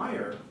 Urban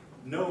Meyer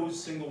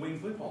knows single wing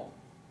football.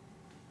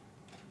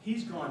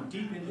 He's gone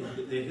deep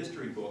into the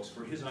history books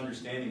for his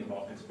understanding of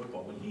offensive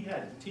football. When he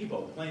had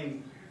Tebow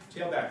playing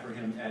tailback for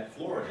him at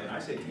Florida, and I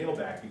say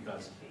tailback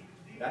because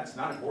that's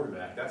not a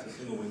quarterback, that's a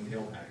single wing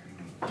tailback.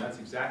 And that's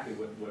exactly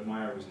what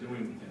Meyer was doing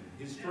with him.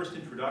 His first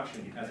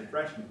introduction as a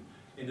freshman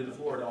into the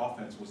Florida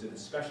offense was in a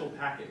special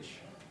package,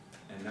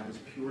 and that was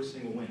pure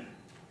single wing.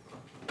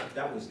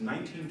 That was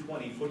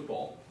 1920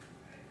 football.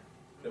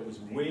 That was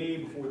way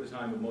before the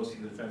time of most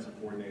of the defensive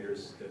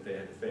coordinators that they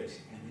had to face,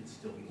 and it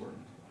still worked.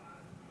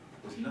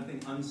 There's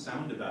nothing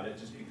unsound about it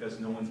just because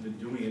no one's been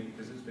doing it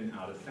because it's been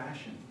out of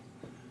fashion.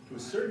 To a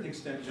certain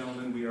extent,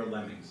 gentlemen, we are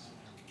lemmings.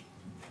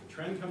 The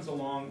trend comes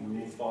along, we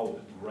will follow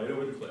it right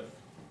over the cliff.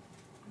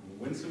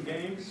 We'll win some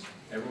games,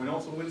 everyone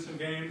else will win some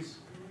games,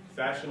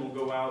 fashion will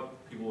go out,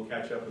 people will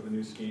catch up with a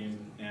new scheme,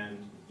 and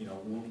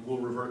we'll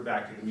revert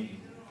back to the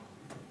mean.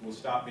 We'll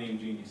stop being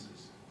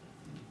geniuses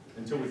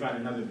until we find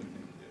another new thing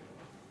to do.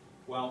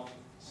 Well,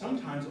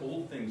 sometimes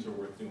old things are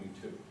worth doing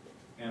too.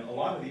 And a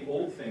lot of the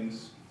old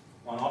things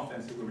on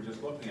offense that we were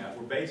just looking at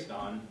were based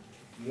on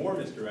more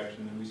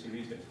misdirection than we see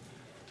these days.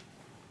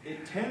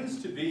 It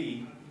tends to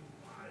be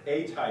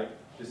A-type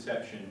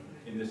deception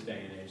in this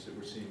day and age that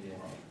we're seeing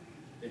more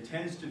of. It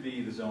tends to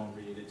be the zone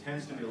read. It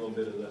tends to be a little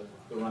bit of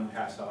the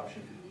run-pass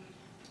option,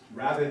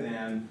 rather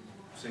than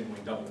single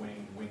wing, double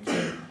wing, wing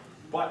two.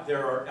 But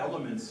there are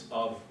elements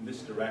of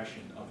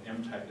misdirection, of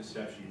M-type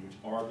deception, which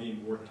are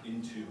being worked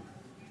into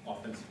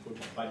offensive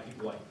football by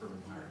people like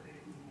Urban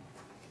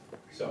Meyer.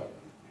 So,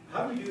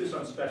 how do we do this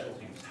on special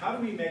teams? How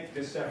do we make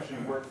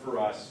deception work for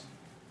us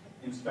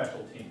in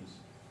special teams?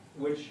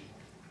 Which,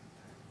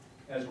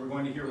 as we're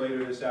going to hear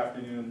later this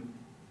afternoon,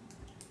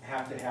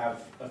 have to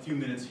have a few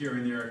minutes here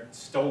and there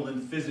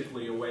stolen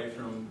physically away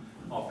from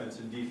offense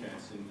and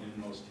defense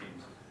in most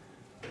teams.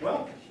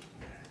 Well,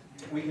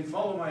 we can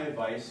follow my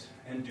advice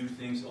and do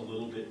things a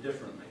little bit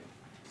differently.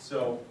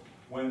 So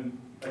when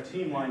a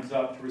team lines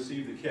up to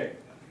receive the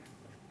kick,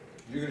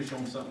 you're going to show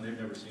them something they've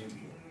never seen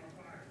before.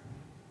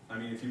 I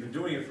mean, if you've been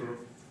doing it for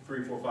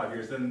 3, 4, 5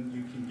 years, then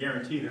you can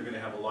guarantee they're going to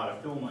have a lot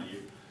of film on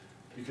you,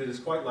 because it's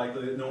quite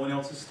likely that no one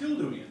else is still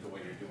doing it the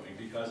way you're doing,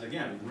 because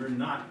again, we're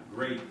not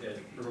great at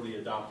early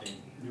adopting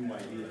new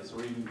ideas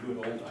or even good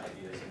old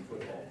ideas in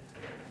football.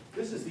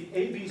 This is the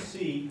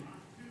ABC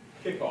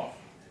kickoff,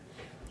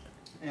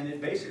 and it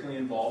basically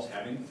involves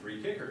having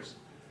 3 kickers.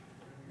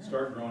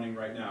 Start groaning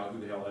right now, who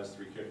the hell has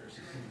 3 kickers?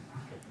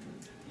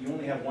 You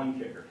only have 1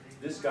 kicker.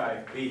 This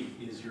guy, B,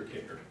 is your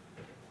kicker.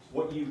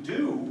 What you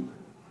do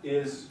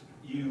is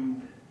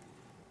you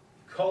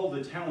cull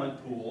the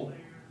talent pool,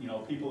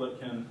 people that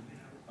can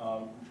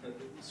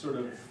sort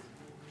of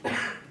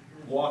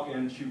walk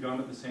and chew gum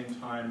at the same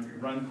time,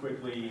 run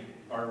quickly,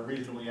 are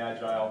reasonably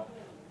agile,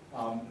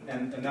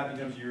 and that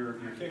becomes your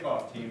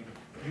kickoff team.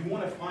 You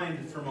want to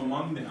find from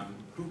among them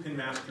who can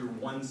master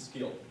 1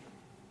 skill.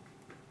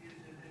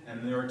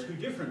 And there are 2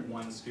 different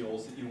 1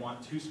 skills that you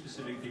want 2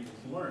 specific people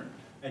to learn.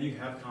 And you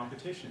have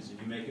competitions, and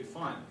you make it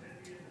fun.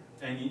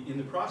 And in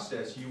the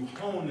process, you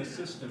hone a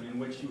system in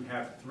which you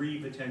have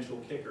 3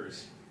 potential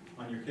kickers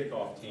on your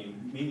kickoff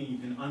team, meaning you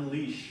can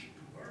unleash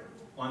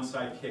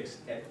onside kicks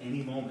at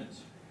any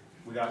moment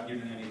without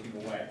giving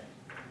anything away.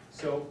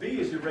 So B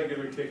is your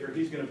regular kicker.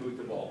 He's going to boot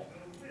the ball,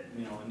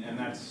 and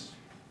that's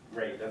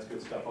great. That's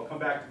good stuff. I'll come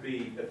back to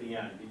B at the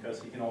end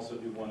because he can also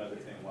do one other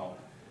thing well.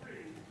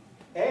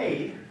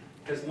 A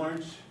has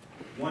learned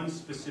 1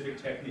 specific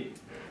technique.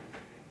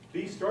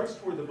 B starts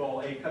toward the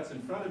ball, A cuts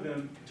in front of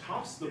him,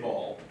 tops the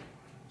ball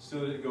so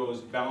that it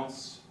goes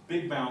bounce,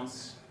 big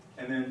bounce,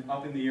 and then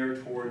up in the air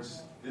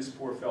towards this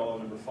poor fellow,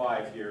 number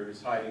 5 here,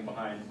 who's hiding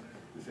behind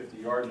the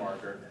 50-yard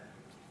marker.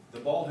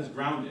 The ball has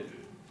grounded.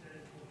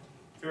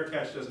 Fair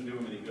catch doesn't do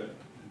him any good.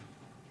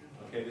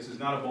 Okay, this is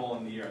not a ball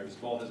in the air. This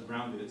ball has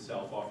grounded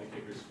itself off the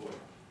kicker's foot.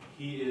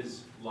 He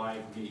is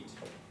live meat.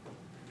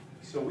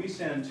 So we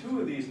send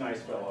 2 of these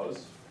nice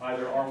fellows,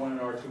 either R1 and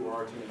R2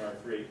 or R2 and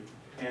R3,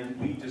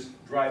 and we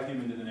just drive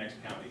him into the next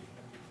county.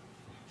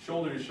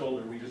 Shoulder to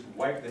shoulder, we just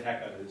wipe the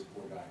heck out of this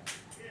poor guy.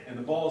 And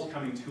the ball is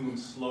coming to him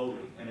slowly,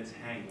 and it's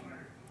hanging.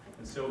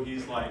 And so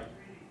he's like,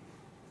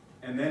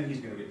 and then he's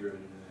going to get driven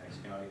into the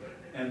Banks County.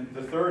 And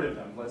the third of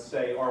them, let's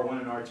say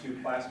R1 and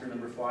R2, plaster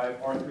number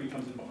 5, R3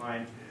 comes in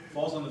behind,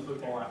 falls on the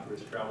football after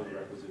it's traveled the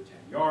requisite 10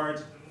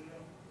 yards,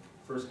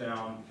 first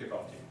down,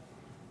 kickoff team.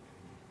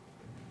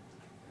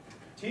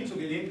 Teams will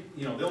get in,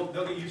 they'll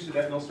get used to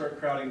that and they'll start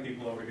crowding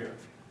people over here.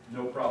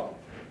 No problem.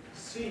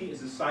 C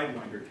is a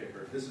sidewinder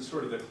kicker. This is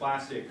sort of the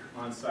classic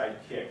onside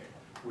kick,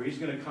 where he's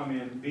going to come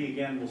in. B,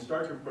 again, will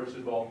start to approach the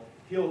ball.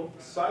 He'll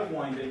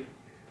sidewind it,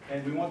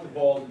 and we want the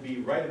ball to be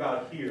right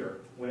about here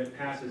when it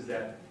passes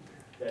that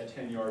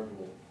 10-yard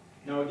rule.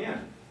 Now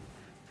again,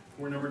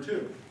 we're number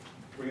 2.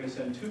 We're going to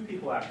send 2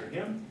 people after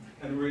him,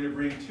 and we're going to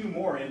bring 2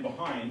 more in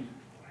behind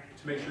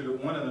to make sure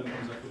that one of them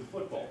comes up with the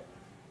football.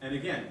 And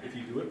again, if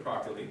you do it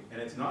properly,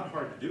 and it's not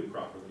hard to do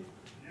properly,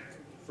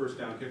 first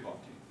down kickoff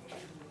team.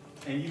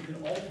 And you can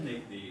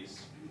alternate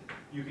these.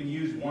 You can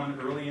use one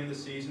early in the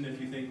season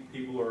if you think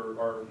people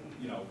are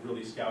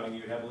really scouting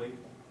you heavily,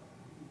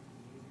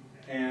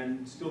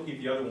 and still keep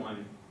the other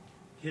one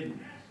hidden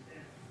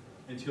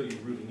until you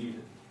really need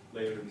it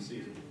later in the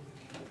season.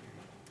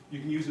 You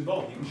can use them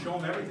both. You can show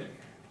them everything.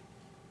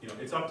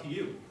 It's up to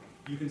you.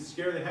 You can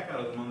scare the heck out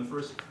of them on the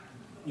first.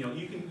 You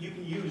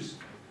can use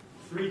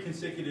 3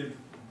 consecutive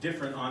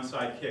different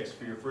onside kicks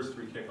for your first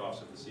 3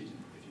 kickoffs of the season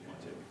if you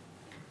want to,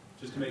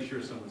 just to make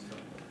sure someone's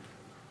coming.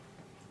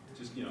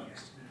 Just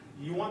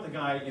you want the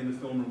guy in the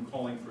film room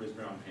calling for his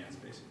brown pants,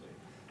 basically.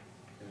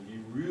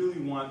 You really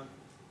want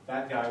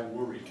that guy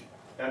worried.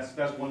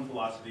 That's one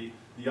philosophy.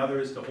 The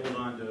other is to hold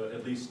on to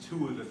at least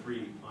 2 of the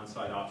 3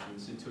 onside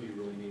options until you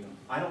really need them.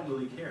 I don't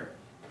really care.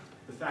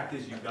 The fact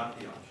is you've got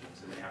the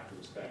options and they have to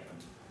respect them.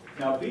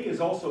 Now B is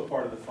also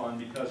part of the fun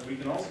because we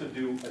can also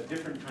do a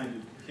different kind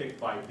of kick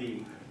by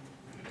B,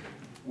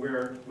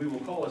 where we will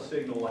call a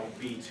signal like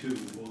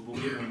B2. We'll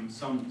give him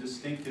some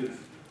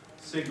distinctive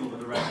signal to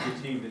the rest of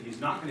the team that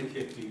he's not going to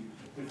kick deep.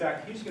 In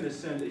fact, he's going to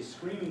send a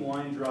screaming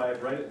line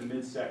drive right at the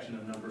midsection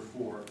of number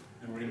 4,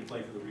 and we're going to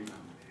play for the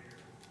rebound.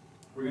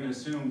 We're going to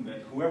assume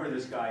that whoever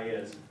this guy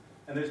is,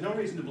 and there's no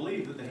reason to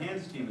believe that the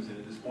hands team is in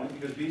at this point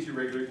because B's your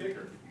regular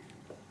kicker.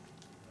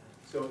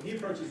 So if he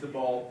approaches the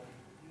ball,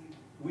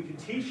 we can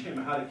teach him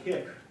how to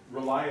kick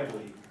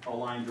reliably a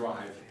line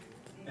drive.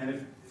 And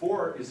if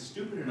 4 is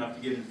stupid enough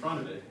to get in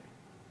front of it,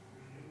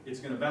 it's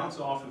going to bounce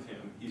off of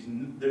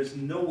him. There's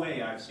no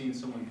way I've seen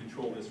someone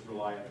control this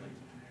reliably.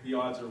 The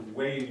odds are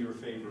way in your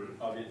favor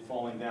of it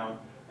falling down.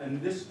 And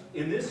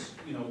in this,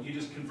 you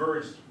just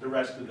converge the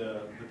rest of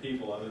the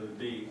people other than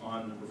B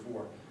on number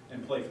 4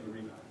 and play for the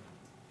rebound.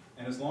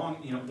 And as long,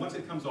 once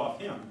it comes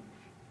off him,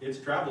 it's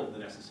traveled the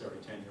necessary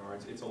 10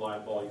 yards. It's a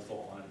live ball, you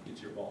fall on it,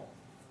 it's your ball.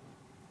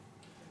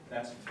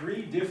 That's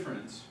 3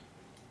 different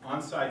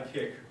onside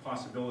kick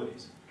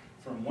possibilities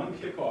from one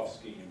kickoff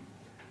scheme.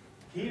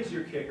 He is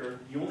your kicker.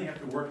 You only have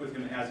to work with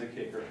him as a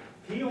kicker.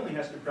 He only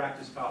has to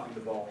practice topping the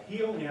ball.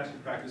 He only has to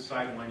practice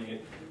sidewinding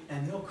it.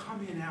 And they'll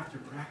come in after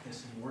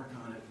practice and work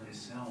on it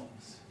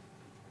themselves.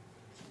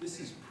 This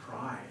is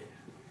pride.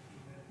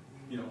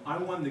 I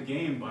won the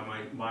game by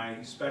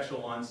my special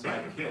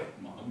onside kick,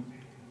 Mom.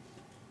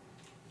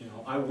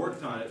 I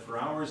worked on it for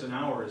hours and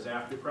hours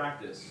after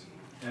practice.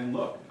 And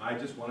look, I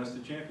just won us the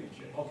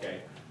championship.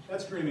 Okay,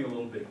 that's dreaming a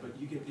little bit, but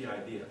you get the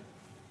idea.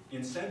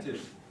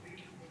 Incentive,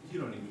 you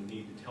don't even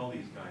need to tell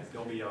these guys.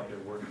 They'll be out there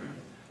working on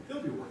it.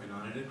 They'll be working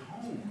on it at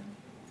home.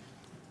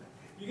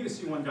 You're going to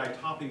see one guy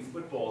topping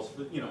footballs,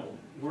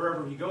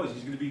 wherever he goes.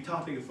 He's going to be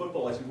topping a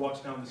football as he walks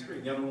down the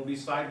street. The other one will be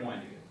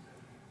sidewinding it.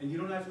 And you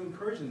don't have to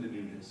encourage them to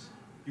do this.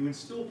 You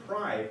instill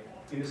pride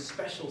in a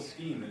special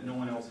scheme that no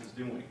one else is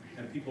doing,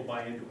 and people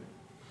buy into it.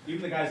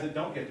 Even the guys that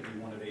don't get to be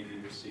one of A,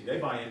 B, or C, they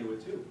buy into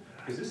it too,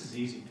 because this is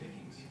easy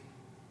pickings.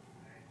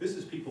 This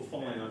is people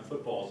falling on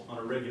footballs on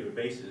a regular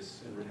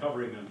basis and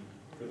recovering them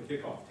for the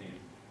kickoff team,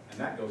 and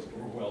that goes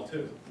over well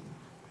too.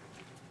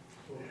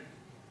 So,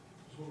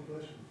 just one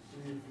question.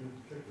 See if you're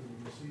kicking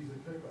the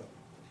season pickup.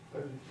 How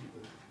do you keep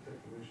the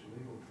declaration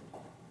legal?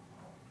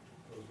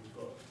 Because we've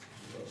got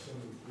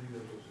 73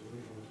 that looks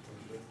illegal in this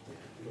country.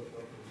 We've got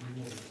that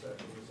new one set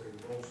and say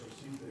the ball so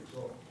C takes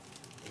off.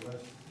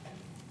 Unless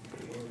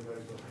one of the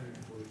guys got hit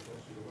before he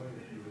crosses the line,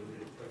 if you're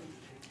illegal thing.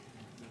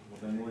 Well,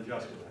 then we'll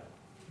adjust to that.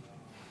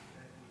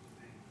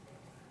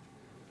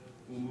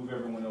 We'll move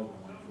everyone over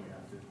one if we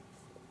have to.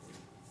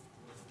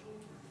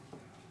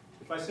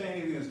 If I say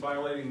anything that's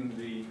violating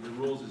the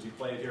rules as you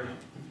play it here,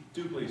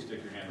 do please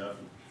stick your hand up.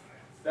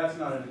 That's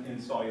not an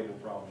insoluble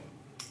problem.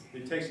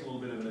 It takes a little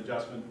bit of an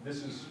adjustment.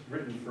 This is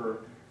written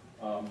for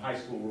high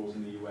school rules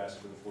in the U.S.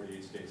 for the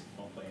 48 states that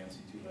don't play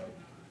NC2A.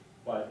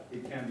 But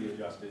it can be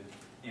adjusted,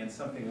 and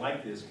something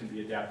like this can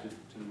be adapted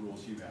to the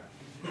rules you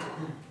have.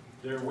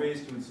 There are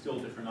ways to instill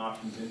different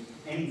options in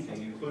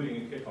anything, including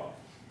a kickoff.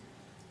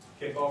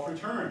 Kickoff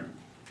return.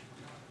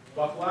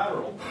 Buck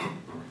lateral.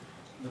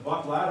 The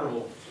buck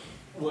lateral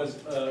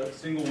was a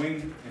single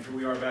wing, and here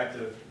we are back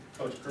to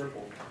Coach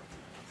Kerfel,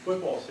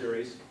 football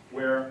series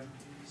where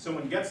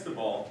someone gets the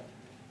ball,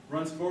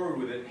 runs forward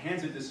with it,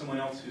 hands it to someone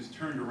else who's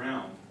turned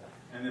around,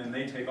 and then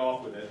they take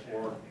off with it,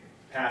 or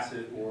pass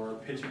it, or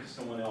pitch it to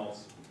someone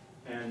else,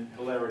 and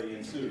hilarity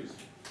ensues.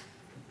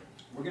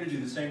 we're going to do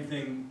the same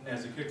thing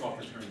as a kickoff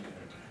return.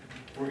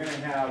 We're going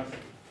to have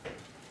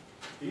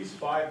these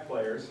 5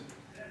 players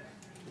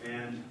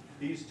and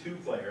these 2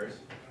 players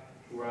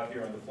who are out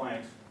here on the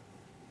flanks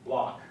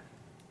block.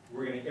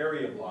 We're going to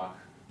area block.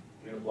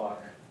 We're going to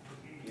block,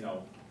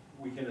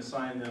 we can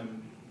assign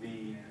them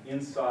the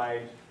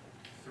inside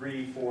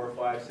 3, 4,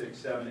 5, 6,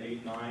 7,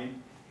 8,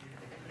 9.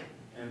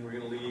 And we're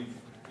going to leave,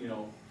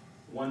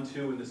 1,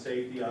 2 in the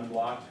safety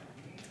unblocked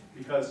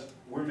because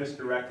we're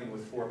misdirecting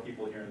with 4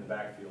 people here in the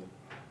backfield.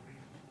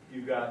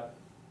 You've got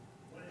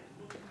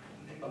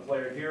a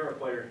player here, a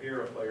player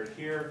here, a player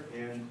here,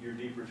 and your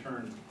deep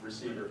return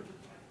receiver.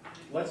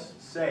 Let's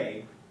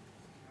say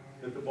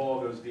that the ball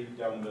goes deep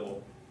down the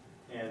middle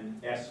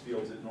and S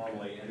fields it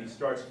normally, and he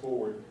starts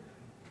forward.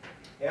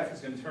 F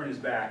is going to turn his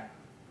back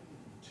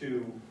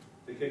to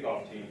the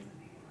kickoff team,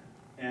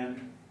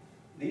 and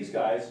these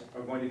guys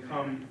are going to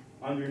come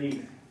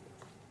underneath.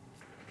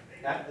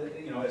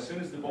 As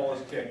soon as the ball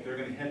is kicked, they're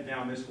going to head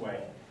down this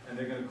way, and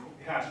they're going to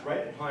pass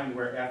right behind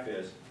where F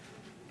is.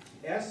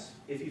 S,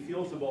 if he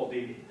fields the ball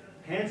deep,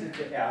 hands it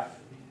to F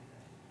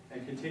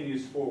and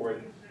continues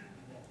forward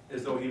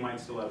as though he might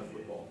still have the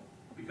football,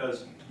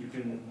 because you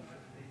can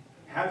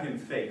have him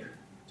fake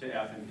to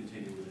F and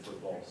continue with the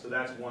football. So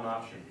that's one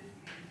option.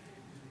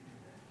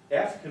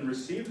 F can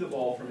receive the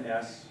ball from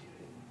S,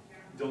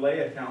 delay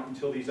a count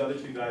until these other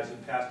 2 guys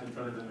have passed in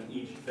front of him and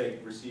each fake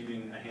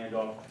receiving a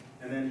handoff,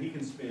 and then he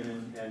can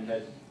spin and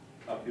head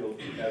upfield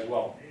as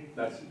well.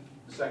 That's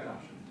the second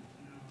option.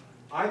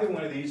 Either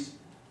one of these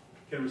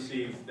can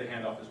receive the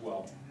handoff as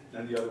well,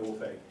 and the other will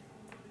fake.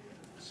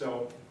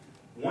 So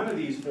one of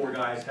these 4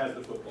 guys has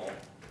the football.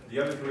 The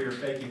other 3 are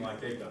faking like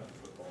they've got the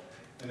football.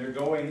 And they're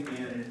going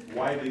in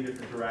widely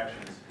different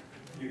directions.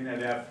 You can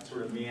have F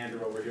sort of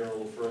meander over here a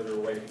little further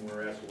away from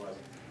where S was.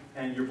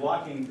 And you're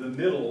blocking the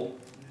middle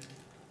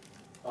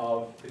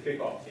of the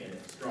kickoff team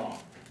strong.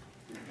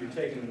 You're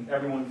taking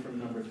everyone from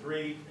number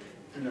 3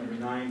 to number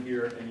 9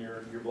 here, and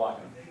you're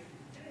blocking them.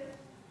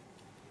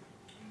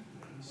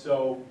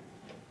 So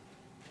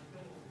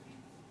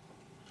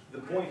the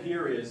point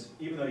here is,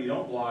 even though you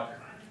don't block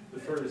the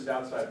furthest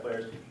outside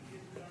players,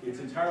 it's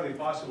entirely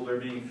possible they're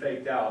being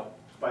faked out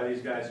by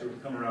these guys who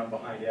have come around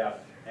behind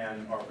F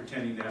and are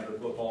pretending to have the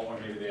football, or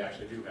maybe they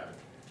actually do have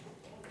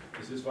it.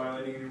 Is this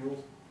violating any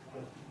rules?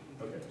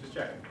 Okay, just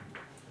checking.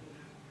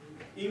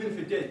 Even if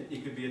it did,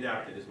 it could be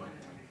adapted, is my point.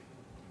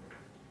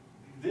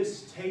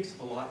 This takes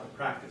a lot of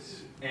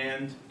practice,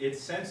 and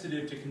it's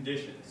sensitive to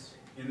conditions,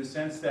 in the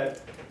sense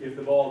that if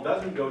the ball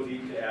doesn't go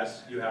deep to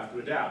S, you have to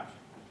adapt.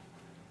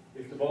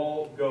 If the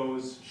ball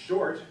goes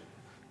short,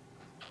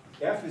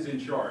 F is in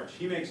charge.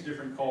 He makes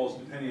different calls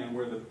depending on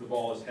where the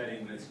ball is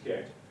heading when it's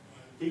kicked.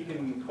 He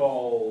can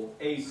call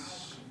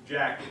ace,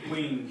 jack,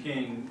 queen,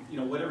 king,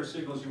 whatever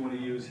signals you want to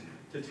use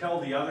to tell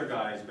the other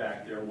guys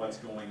back there what's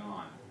going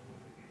on.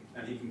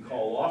 And he can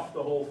call off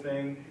the whole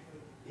thing.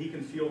 He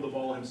can field the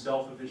ball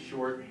himself if it's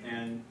short,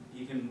 and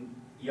he can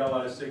yell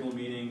out a signal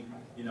meaning,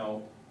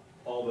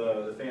 all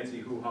the fancy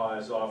hoo-ha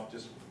is off,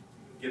 just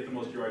get the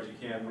most yards you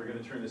can. We're going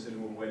to turn this into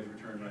a wave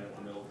return right up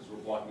the middle because we're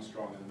blocking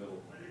strong in the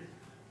middle.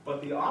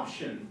 But the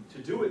option to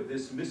do it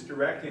this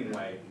misdirecting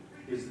way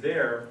is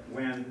there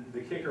when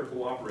the kicker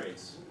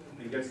cooperates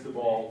and gets the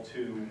ball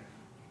to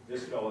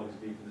this fellow who's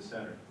deep in the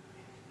center.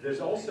 There's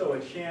also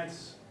a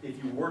chance,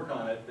 if you work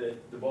on it,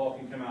 that the ball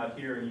can come out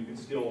here and you can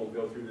still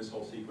go through this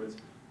whole sequence.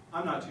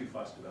 I'm not too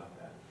fussed about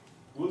that.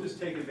 We'll just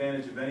take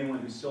advantage of anyone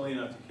who's silly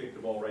enough to kick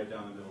the ball right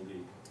down the middle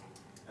deep.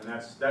 And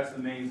that's the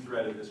main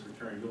thread of this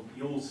return.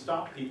 You'll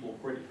stop people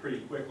pretty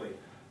quickly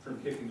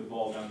from kicking the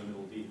ball down the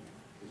middle deep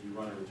if you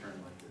run a return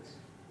like this.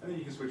 And then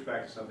you can switch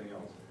back to something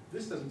else.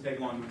 This doesn't take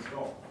long to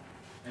install.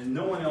 And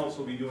no one else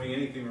will be doing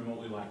anything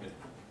remotely like it.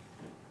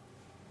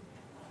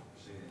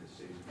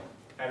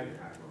 Have you?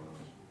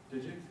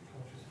 Did you?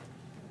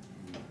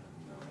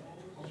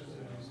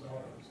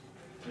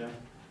 Yeah.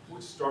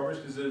 Which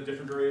Starburst is a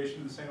different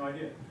variation of the same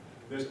idea.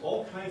 There's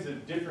all kinds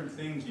of different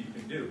things you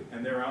can do,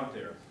 and they're out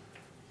there.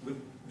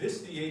 With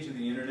this, the age of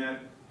the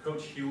internet,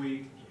 Coach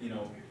Huey,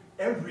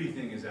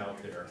 everything is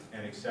out there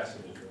and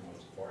accessible for the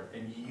most part,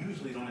 and you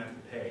usually don't have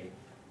to pay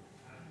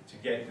to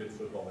get good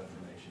football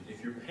information.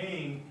 If you're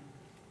paying,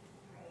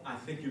 I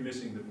think you're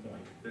missing the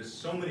point. There's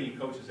so many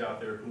coaches out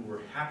there who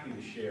are happy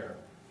to share.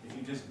 If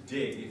you just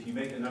dig, if you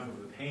make enough of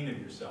a pain of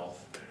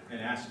yourself and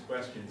ask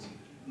questions,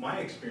 my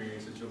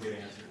experience is you'll get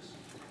answers.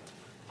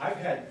 I've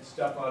had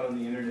stuff out on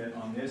the internet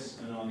on this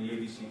and on the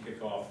ABC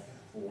kickoff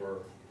for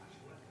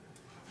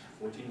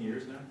 14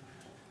 years now,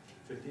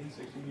 15,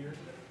 16 years.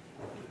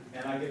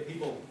 And I get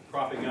people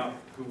cropping up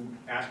who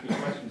ask me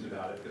questions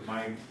about it because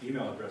my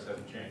email address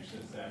hasn't changed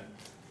since then.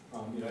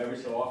 Every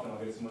so often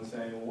I'll get someone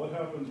saying, well, what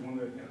happens when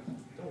the,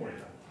 don't worry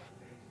about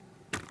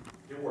it.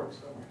 It works,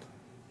 don't worry.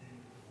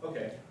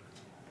 Okay,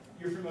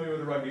 you're familiar with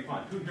the rugby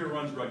punt. Who here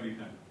runs rugby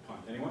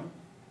punt? Anyone?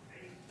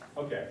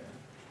 Okay.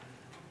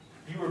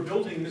 You are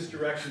building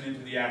misdirection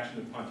into the action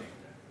of punting.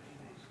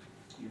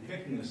 You're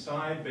picking the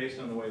side based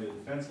on the way the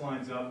defense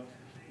lines up.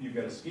 You've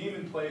got a scheme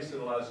in place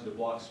that allows you to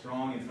block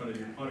strong in front of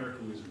your punter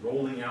who is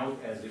rolling out,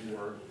 as it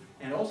were,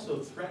 and also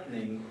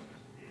threatening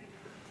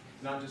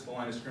not just the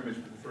line of scrimmage,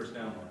 but the first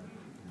down line.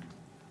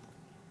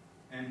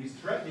 And he's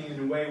threatening in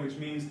a way which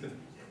means that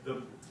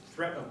the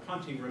threat of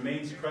punting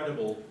remains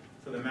credible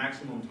for the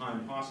maximum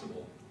time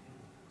possible.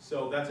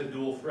 So that's a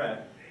dual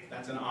threat.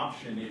 That's an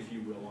option, if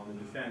you will, on the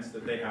defense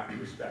that they have to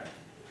respect.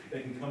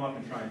 They can come up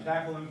and try and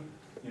tackle him,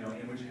 you know,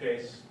 in which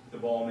case the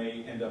ball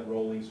may end up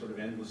rolling sort of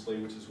endlessly,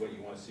 which is what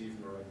you want to see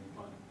from a rugby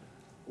punt.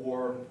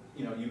 Or,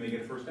 you know, you may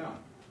get a first down.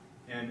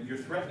 And you're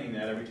threatening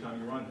that every time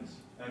you run this.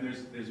 And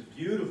there's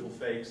beautiful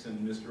fakes and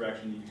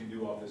misdirection you can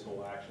do off this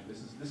whole action.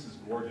 This is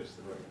gorgeous,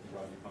 the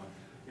rugby punt.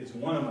 It's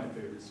one of my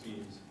favorite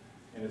schemes,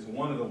 and it's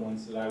one of the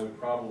ones that I would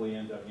probably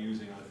end up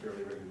using on a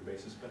fairly regular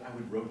basis, but I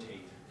would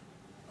rotate.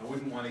 I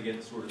wouldn't want to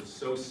get sort of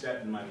so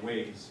set in my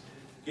ways,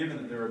 given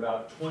that there are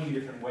about 20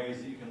 different ways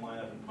that you can line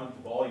up and punt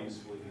the ball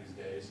usefully these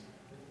days.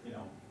 You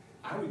know,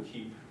 I would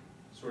keep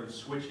sort of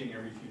switching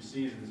every few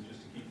seasons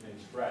just to keep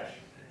things fresh.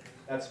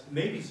 That's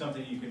maybe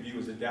something you can view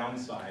as a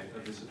downside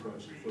of this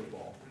approach to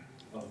football,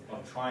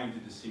 of trying to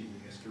deceive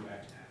and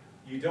misdirect.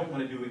 You don't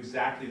want to do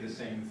exactly the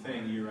same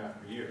thing year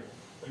after year.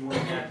 You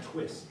want to add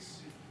twists.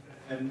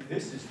 And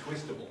this is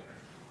twistable.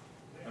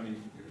 I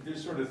mean,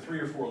 there's sort of 3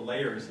 or 4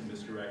 layers of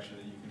misdirection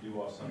that you can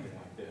do off something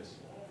like this.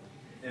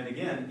 And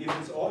again, if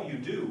it's all you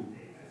do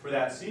for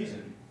that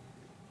season,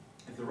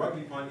 if the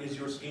rugby punt is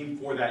your scheme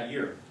for that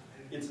year,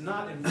 it's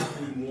not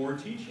involving more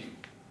teaching.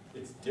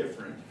 It's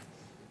different.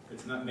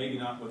 It's not maybe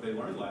not what they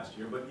learned last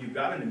year, but you've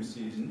got a new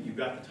season, you've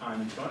got the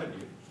time in front of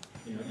you.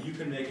 You know, you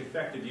can make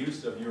effective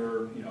use of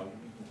your,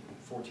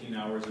 14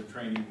 hours of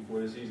training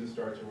before the season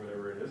starts or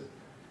whatever it is.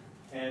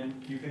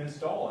 And you can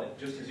install it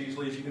just as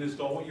easily as you can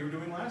install what you were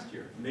doing last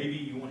year. Maybe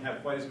you won't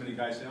have quite as many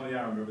guys saying, oh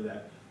yeah, I remember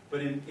that.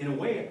 But in a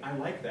way, I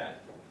like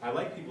that. I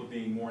like people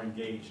being more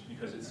engaged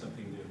because it's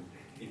something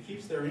new. It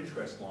keeps their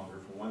interest longer,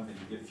 for one thing.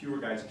 You get fewer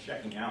guys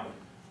checking out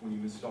when you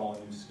install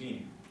a new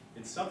scheme.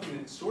 It's something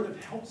that sort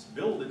of helps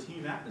build a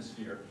team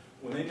atmosphere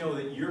when they know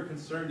that you're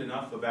concerned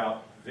enough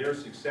about their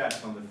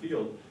success on the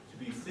field to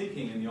be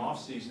thinking in the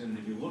off season and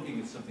to be looking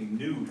at something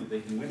new that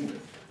they can win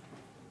with.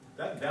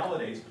 That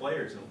validates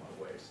players in a lot of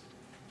ways.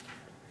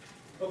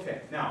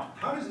 Okay, now,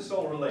 how does this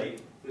all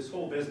relate, this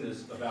whole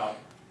business about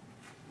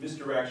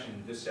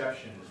misdirection,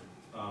 deception,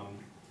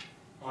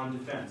 on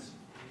defense?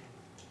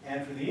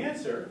 And for the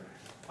answer,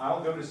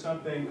 I'll go to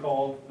something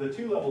called the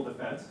two-level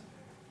defense,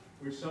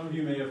 which some of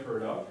you may have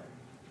heard of,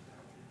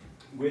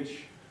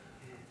 which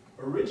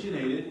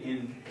originated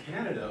in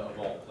Canada, of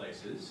all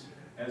places,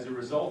 as a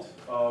result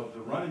of the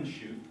run and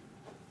shoot,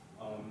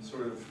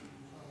 sort of,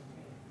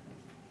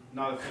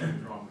 not a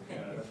thing wrong with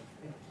Canada.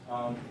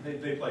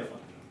 They play fun.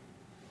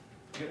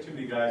 You get too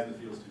many guys, the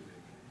field's too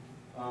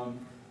big.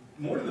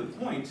 More to the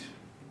point,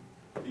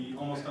 the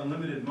almost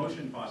unlimited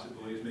motion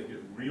possibilities make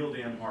it real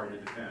damn hard to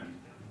defend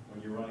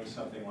when you're running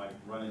something like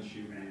run and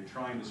shoot, and you're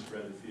trying to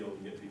spread the field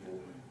and get people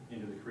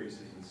into the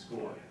creases and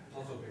score.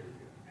 Also bigger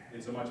field.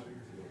 It's a much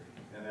bigger field,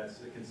 and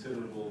that's a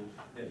considerable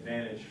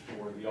advantage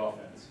for the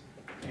offense.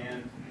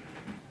 And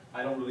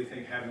I don't really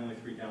think having only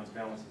 3 downs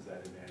balances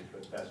that advantage,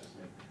 but that's just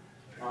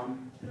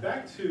me.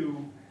 Back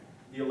to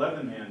the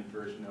 11-man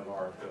version of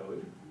our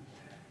code.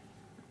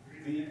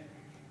 The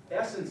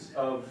essence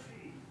of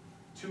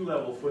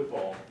two-level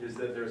football is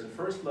that there's a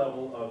first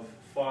level of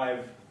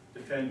 5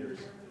 defenders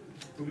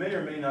who may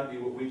or may not be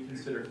what we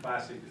consider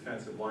classic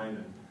defensive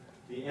linemen.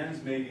 The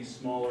ends may be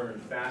smaller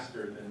and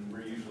faster than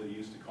we're usually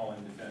used to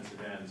calling defensive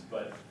ends,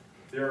 but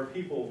there are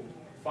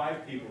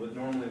 5 people that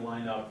normally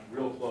line up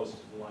real close to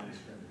the line of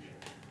scrimmage.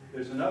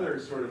 There's another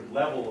sort of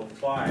level of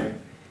 5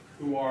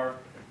 who are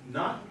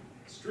not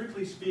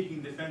strictly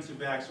speaking defensive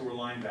backs or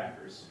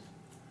linebackers,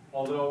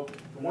 although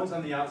the ones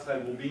on the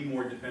outside will be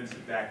more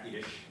defensive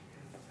back-ish.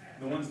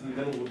 The ones in the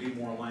middle will be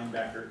more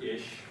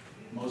linebacker-ish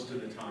most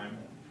of the time.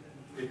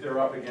 If they're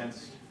up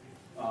against,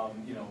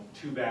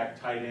 2-back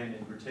tight end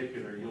in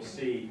particular, you'll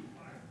see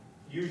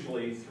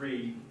usually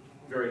 3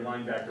 very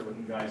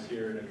linebacker-looking guys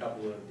here and a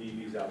couple of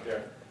DBs out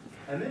there.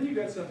 And then you've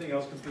got something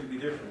else completely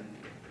different.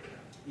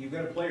 You've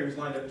got a player who's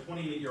lined up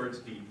 28 yards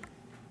deep.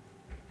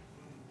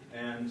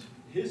 And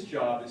his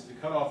job is to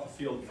cut off the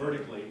field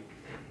vertically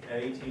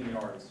at 18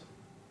 yards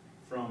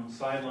from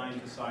sideline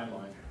to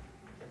sideline,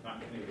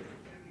 not in Canadian.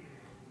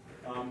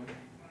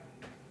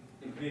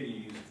 In Canadian,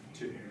 you use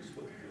 2, you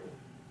split the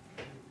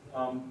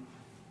field.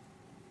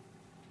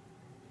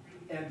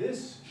 And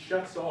this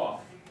shuts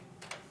off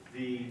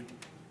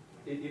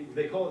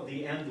they call it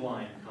the end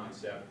line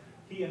concept.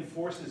 He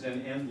enforces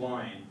an end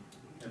line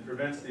and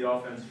prevents the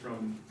offense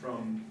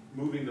from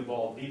moving the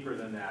ball deeper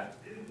than that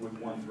with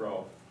one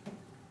throw.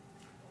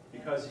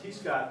 Because he's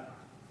got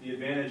the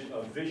advantage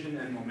of vision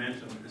and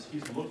momentum, because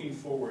he's looking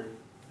forward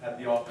at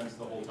the offense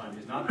the whole time.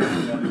 He's not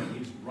looking at it,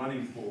 he's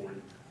running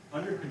forward.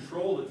 Under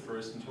control at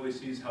first until he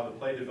sees how the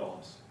play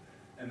develops.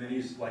 And then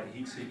he's like a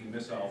heat-seeking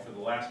missile for the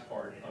last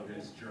part of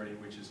his journey,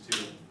 which is to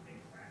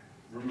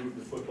remove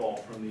the football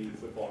from the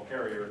football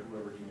carrier,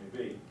 whoever he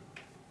may be.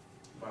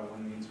 by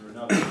one means or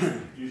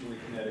another, usually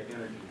kinetic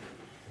energy.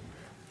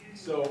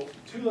 So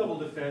two-level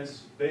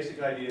defense,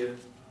 basic idea,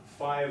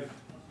 5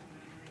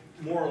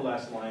 more or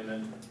less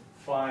linemen,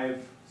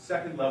 5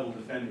 second-level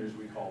defenders,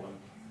 we call them,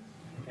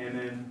 and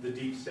then the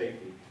deep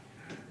safety.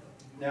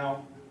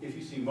 Now, if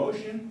you see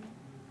motion,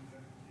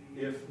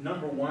 if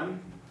number 1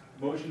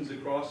 motions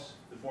across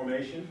the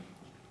formation,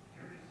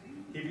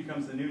 he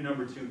becomes the new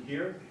number 2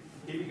 here,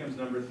 he becomes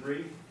number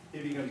 3, he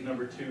becomes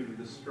number 2 to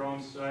the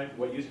strong side,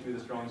 what used to be the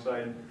strong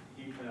side,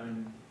 he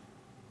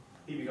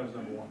becomes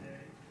number 1.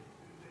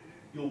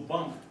 You'll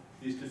bump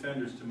these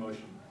defenders to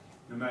motion.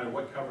 No matter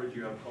what coverage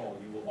you have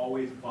called, you will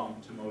always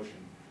bump to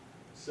motion.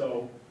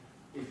 So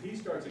if he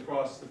starts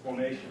across the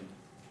formation,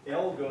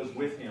 L goes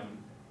with him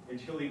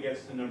until he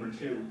gets to number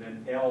 2,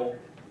 then L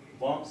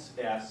bumps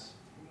S,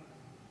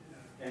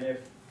 and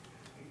if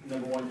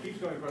number 1 keeps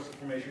going across the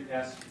formation,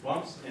 S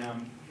bumps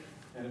M,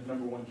 and if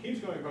number 1 keeps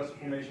going across the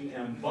formation,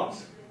 M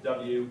bumps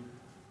W,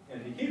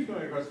 and if he keeps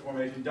going across the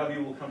formation,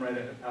 W will come right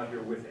out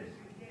here with him.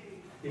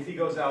 If he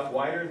goes out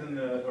wider than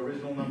the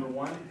original number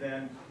 1,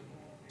 then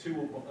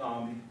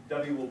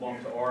W will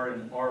bump to R,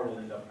 and R will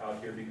end up out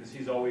here because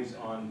he's always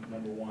on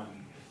number 1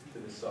 to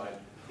this side.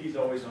 He's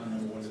always on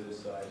number 1 to this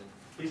side.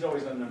 He's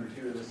always on number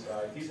 2 to this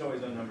side. He's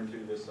always on number 2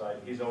 to this side.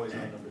 He's always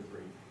on number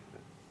 3.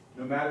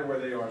 No matter where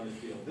they are in the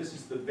field. This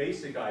is the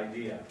basic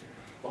idea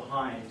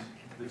behind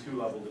the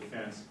two-level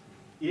defense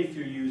if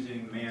you're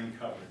using man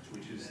coverage,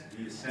 which is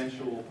the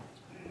essential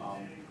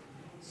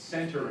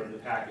center of the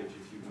package,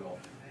 if you will.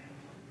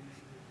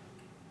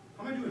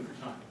 How am I doing for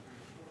time?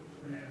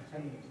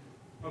 10 minutes.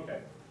 Okay,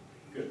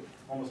 good,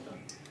 almost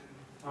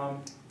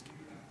done.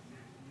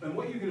 And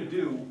what you're going to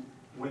do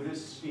with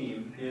this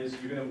scheme is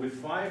you're going to, with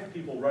 5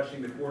 people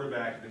rushing the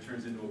quarterback if it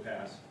turns into a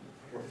pass,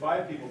 or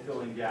 5 people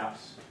filling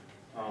gaps,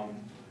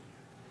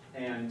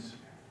 and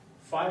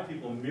 5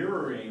 people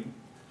mirroring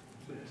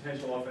the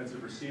potential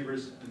offensive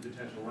receivers and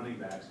potential running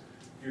backs,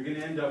 you're going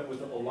to end up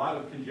with a lot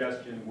of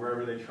congestion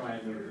wherever they try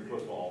and move the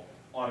football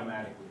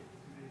automatically.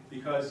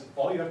 Because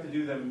all you have to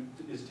do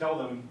is tell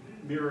them,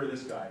 mirror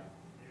this guy.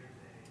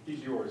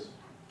 He's yours.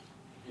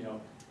 You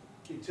know,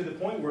 to the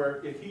point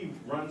where if he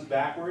runs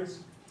backwards,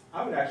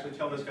 I would actually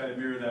tell this guy to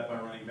mirror that by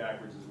running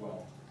backwards as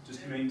well,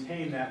 just to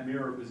maintain that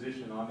mirror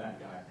position on that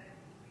guy.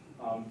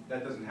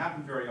 That doesn't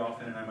happen very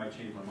often, and I might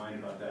change my mind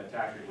about that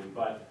tactically,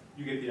 but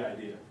you get the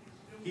idea.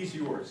 He's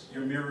yours.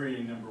 You're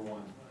mirroring number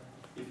 1.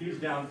 If he's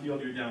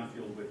downfield, you're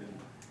downfield with him.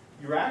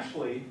 You're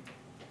actually,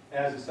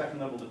 as a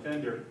second-level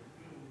defender,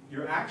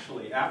 you're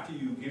actually, after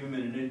you give him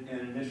an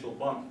initial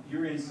bump,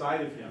 you're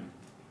inside of him.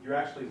 You're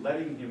actually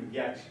letting him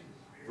get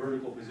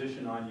vertical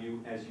position on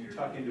you as you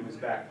tuck into his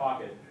back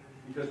pocket,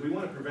 because we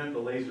want to prevent the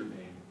laser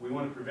beam. We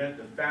want to prevent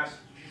the fast,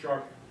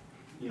 sharp,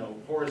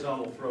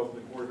 horizontal throw from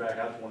the quarterback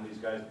out to one of these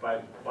guys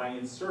by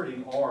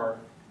inserting R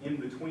in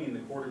between the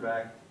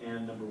quarterback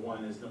and number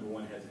 1 as number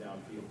 1 heads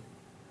downfield.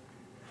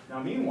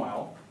 Now,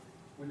 meanwhile,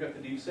 we've got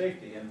the deep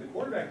safety, and if the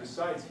quarterback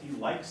decides he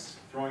likes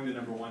throwing to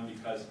number 1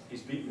 because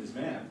he's beaten his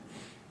man,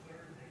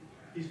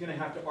 he's going to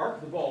have to arc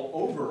the ball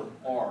over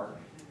R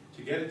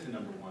to get it to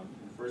number 1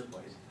 in the first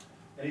place.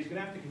 And he's going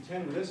to have to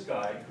contend with this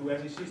guy who,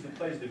 as he sees the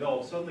plays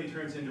develop, suddenly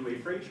turns into a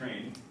freight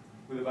train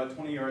with about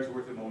 20 yards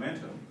worth of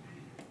momentum.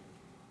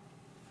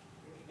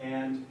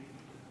 And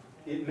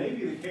it may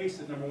be the case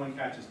that number 1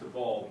 catches the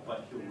ball,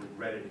 but he'll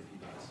regret it if he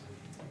does.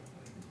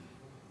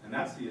 And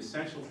that's the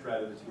essential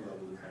threat of the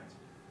two-level defense.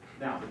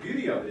 Now, the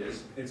beauty of it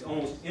is it's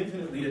almost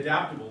infinitely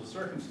adaptable to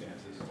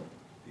circumstances,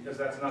 because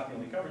that's not the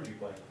only coverage you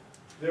play.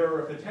 There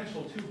are a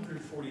potential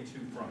 242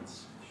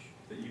 fronts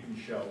that you can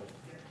show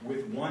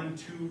with 1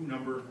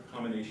 2-number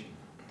combination.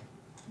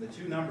 The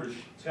 2 numbers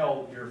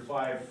tell your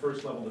 5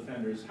 first-level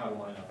defenders how to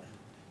line up,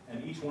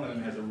 and each one of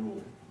them has a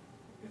rule.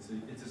 It's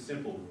a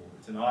simple rule.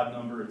 It's an odd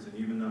number, it's an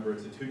even number,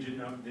 it's a 2-digit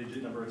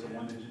number, it's a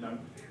 1-digit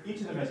number.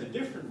 Each of them has a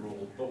different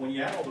rule, but when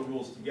you add all the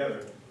rules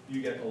together,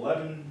 you get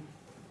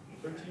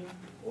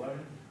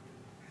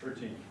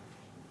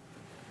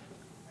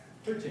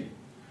 13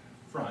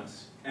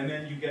 fronts, and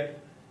then you get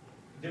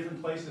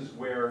different places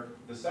where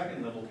the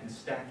second level can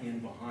stack in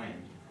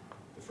behind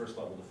the first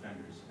level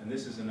defenders. And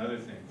this is another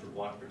thing for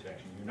block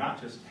protection. You're not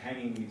just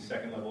hanging these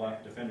second level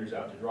defenders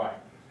out to dry.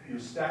 You're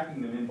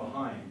stacking them in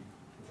behind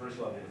the first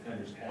level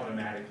defenders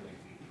automatically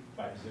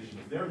by position.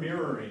 If they're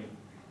mirroring,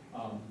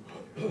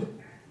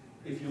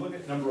 if you look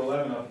at number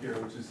 11 up here,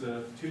 which is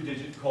a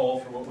 2-digit call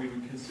for what we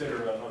would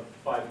consider a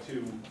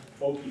 5-2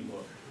 folky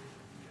look.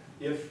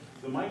 If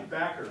the Mike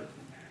backer,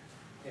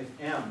 if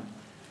M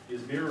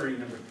is mirroring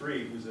number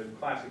 3, who's a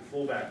classic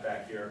fullback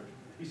back here,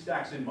 he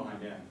stacks in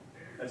behind M.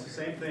 That's the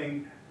same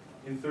thing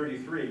in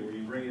 33, where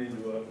you bring it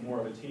into more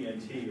of a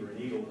TNT or an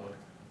eagle look.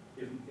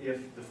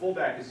 If the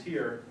fullback is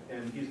here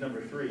and he's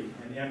number 3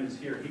 and M is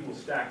here, he will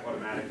stack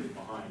automatically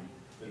behind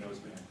the nose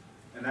man.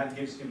 And that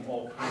gives him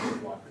all kinds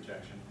of block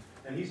protection.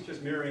 And he's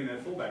just mirroring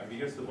that fullback. If he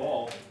gets the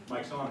ball,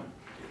 Mike's on him.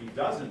 If he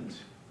doesn't,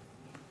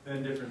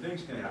 then different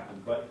things can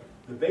happen. But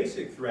the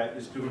basic threat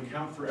is to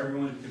account for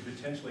everyone who could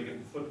potentially get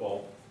the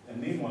football, and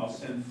meanwhile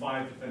send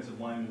 5 defensive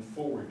linemen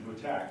forward to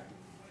attack.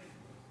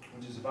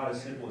 which is about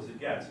as simple as it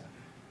gets.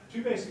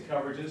 Two basic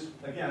coverages,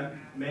 again,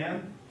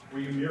 man,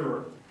 where you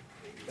mirror.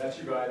 That's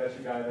your guy, that's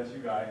your guy, that's your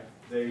guy.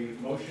 They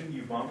motion,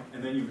 you bump,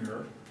 and then you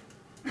mirror.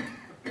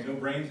 No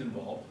brains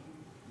involved.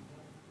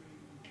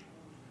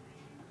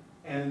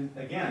 And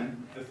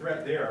again, the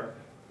threat there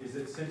is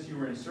that since you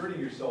were inserting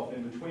yourself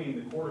in between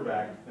the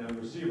quarterback and the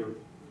receiver,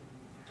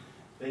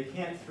 they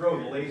can't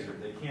throw the laser.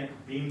 They can't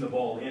beam the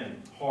ball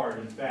in hard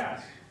and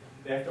fast.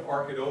 They have to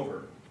arc it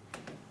over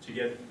to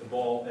get the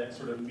ball at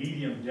sort of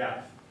medium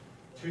depth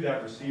to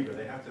that receiver.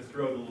 They have to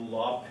throw the little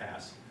lob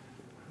pass.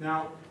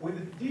 Now, with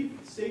the deep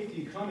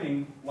safety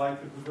coming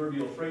like the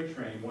proverbial freight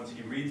train once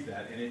he reads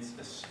that, and it's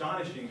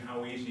astonishing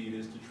how easy it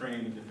is to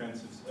train a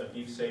defensive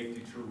deep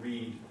safety to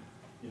read,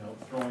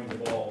 throwing the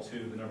ball to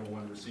the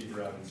 #1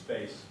 receiver out in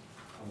space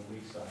on the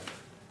weak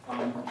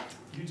side.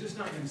 You're just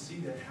not going to see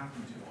that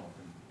happen too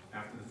often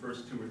after the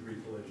first 2 or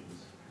 3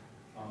 collisions.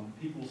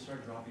 People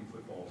start dropping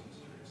footballs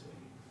mysteriously.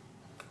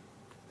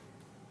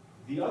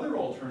 The other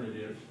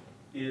alternative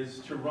is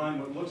to run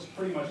what looks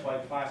pretty much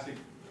like classic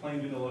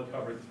plain vanilla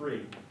cover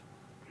 3.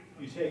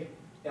 You take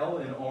L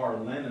and R,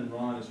 Len and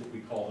Ron is what we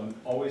call them,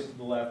 always to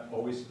the left,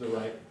 always to the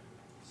right.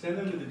 Send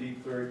them to the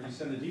deep third. You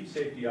send the deep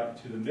safety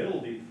up to the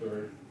middle deep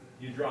third.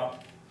 You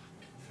drop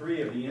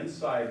 3 of the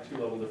inside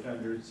 2-level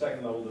defenders,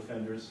 2nd-level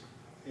defenders,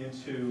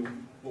 into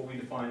what we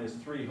define as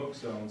 3 hook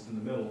zones in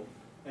the middle,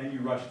 and you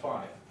rush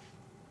 5.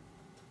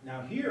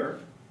 Now here,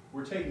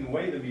 we're taking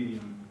away the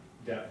medium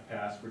depth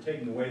pass, we're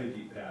taking away the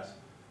deep pass,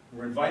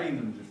 we're inviting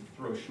them to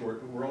throw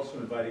short, but we're also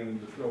inviting them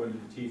to throw into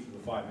the teeth of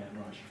the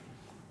 5-man rush.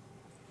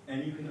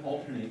 And you can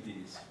alternate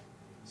these.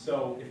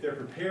 So if they're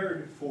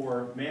prepared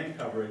for man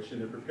coverage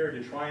and they're prepared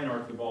to try and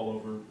arc the ball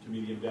over to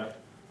medium depth,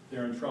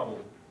 they're in trouble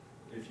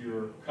if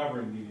you're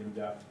covering medium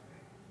depth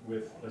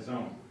with a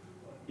zone.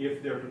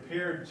 If they're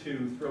prepared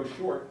to throw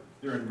short,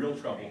 they're in real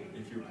trouble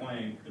if you're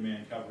playing the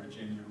man coverage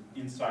and you're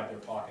inside their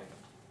pocket.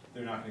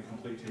 They're not going to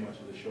complete too much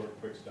of the short,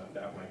 quick stuff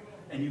that way.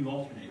 And you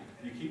alternate.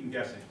 You keep them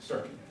guessing.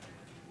 Sir?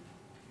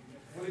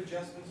 What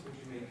adjustments would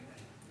you make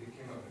if they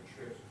came up with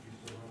trips? Would you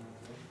still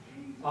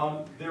run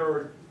that? There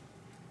are,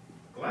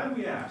 glad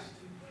we asked,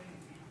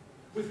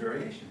 with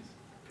variations.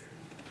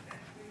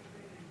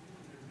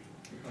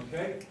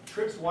 Okay,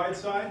 trips wide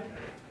side,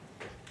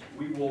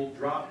 we will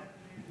drop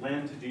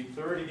land to deep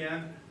third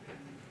again.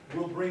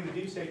 We'll bring the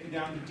deep safety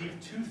down to deep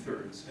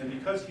 2/3, and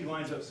because he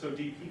lines up so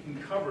deep, he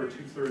can cover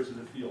 2/3 of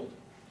the field.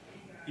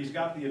 He's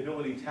got the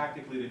ability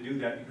tactically to do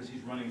that because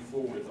he's running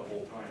forward the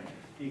whole time.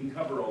 He can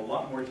cover a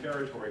lot more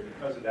territory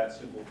because of that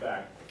simple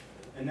fact.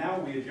 And now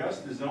we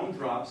adjust the zone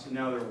drops, and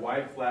now they're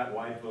wide flat,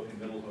 wide hook, and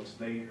middle hooks.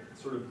 They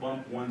sort of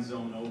bump one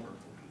zone over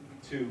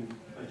to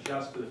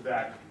adjust to the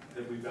fact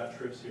that we've got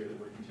trips here that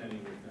we're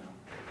contending with now.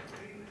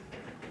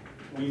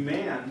 We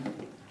man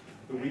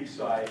the weak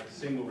side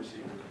single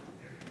receiver.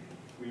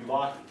 We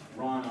lock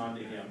Ron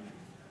onto him.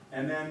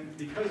 And then,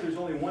 because there's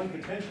only one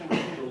potential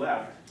receiver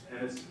left,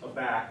 and it's a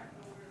back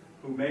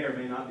who may or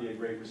may not be a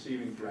great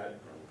receiving threat,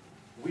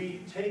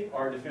 we take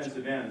our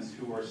defensive ends,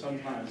 who are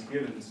sometimes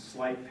given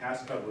slight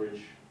pass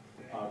coverage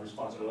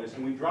responsibilities,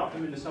 and we drop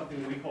them into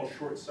something that we call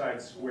short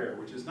side square,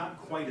 which is not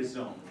quite a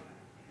zone.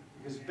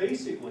 Because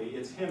basically,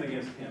 it's him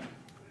against him.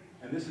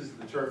 And this is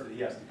the turf that he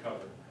has to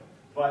cover.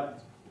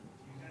 But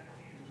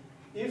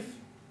if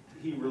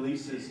he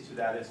releases to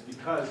that, it's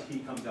because he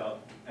comes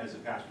out as a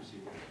pass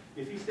receiver.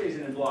 If he stays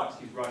in and blocks,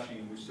 he's rushing,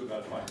 and we've still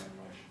got a 5-man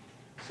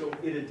rush. So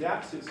it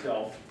adapts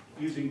itself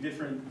using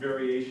different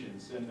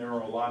variations, and there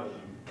are a lot of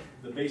them.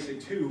 The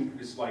basic 2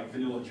 is like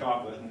vanilla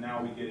chocolate, and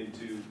now we get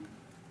into,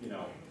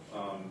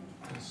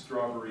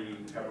 strawberry,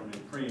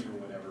 peppermint cream, or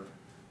whatever.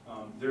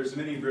 There's as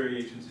many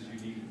variations as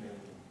you need available.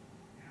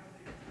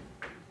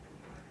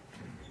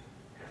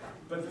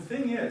 But the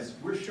thing is,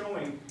 we're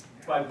showing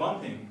by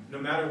bumping, no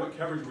matter what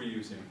coverage we're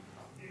using,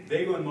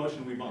 they go in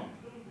motion, we bump.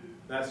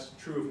 That's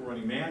true if we're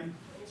running man,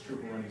 it's true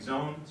if we're running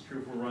zone, it's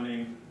true if we're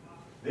running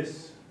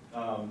this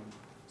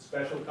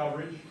special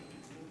coverage.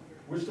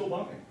 We're still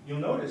bumping. You'll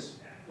notice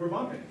we're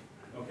bumping,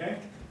 okay?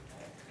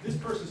 This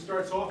person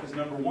starts off as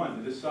 #1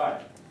 to this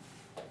side.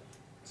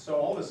 So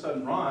all of a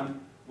sudden,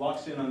 Ron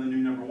locks in on the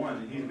new #1,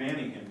 and he's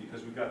manning him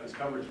because we've got this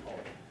coverage call.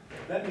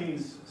 That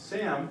means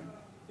Sam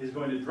is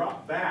going to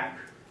drop back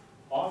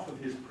off of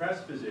his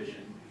press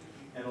position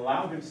and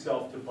allow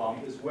himself to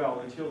bump as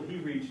well until he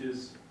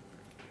reaches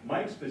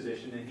Mike's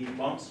position and he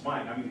bumps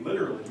Mike. I mean,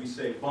 literally, we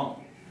say bump.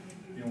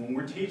 When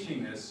we're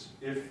teaching this,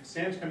 if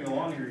Sam's coming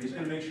along here, he's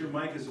going to make sure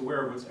Mike is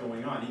aware of what's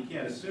going on. He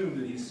can't assume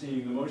that he's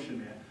seeing the motion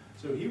man.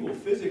 So he will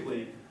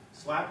physically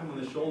slap him on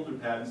the shoulder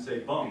pad and say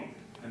bump.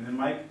 And then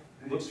Mike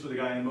looks for the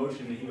guy in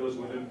motion and he goes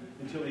with him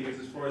until he gets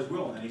as far as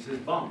Will, and then he says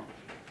bump.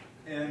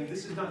 And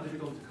this is not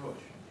difficult to coach.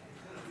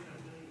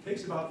 It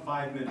takes about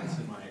 5 minutes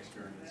in my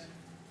experience.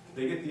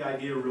 They get the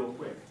idea real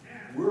quick.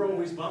 We're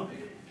always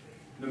bumping,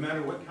 no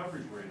matter what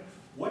coverage we're in.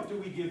 What do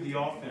we give the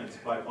offense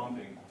by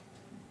bumping?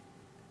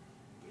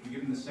 We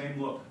give them the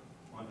same look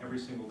on every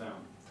single down.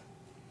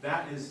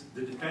 That is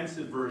the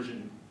defensive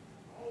version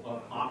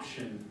of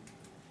option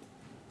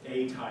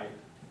A-type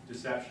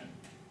deception.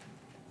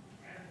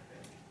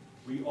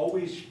 We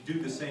always do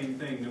the same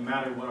thing, no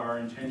matter what our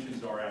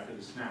intentions are after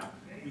the snap.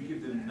 We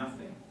give them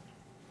nothing.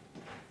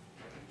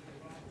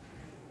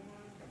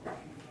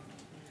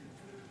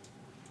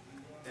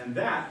 And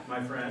that,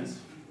 my friends,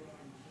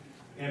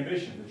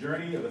 ambition, the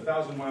journey of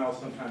 1,000 miles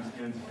sometimes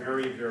ends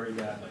very, very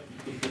badly.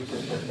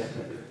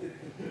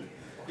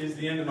 Is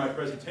the end of my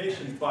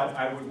presentation, but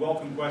I would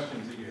welcome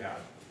questions that you have.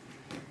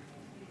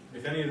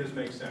 If any of this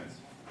makes sense.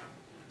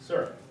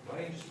 Sir? Why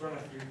don't you just run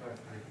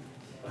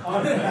a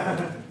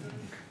 3x3?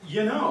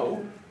 You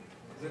know,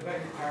 Because I got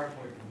your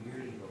PowerPoint from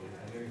years ago,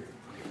 I know you're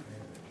a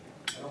fan of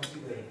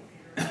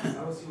it.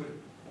 I don't see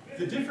what.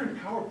 the different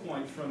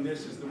PowerPoint from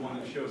this is the one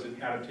that shows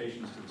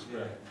adaptations to the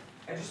script.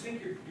 I just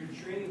think you're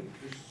training,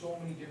 there's so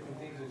many different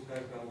things those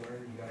guys gotta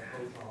learn, you gotta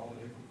coach on all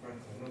the different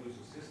fronts. I know there's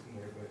a system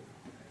there, but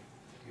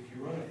if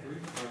you run a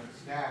 3-front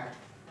stack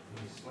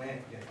and you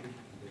slant, yeah, I think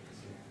you can get the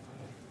same.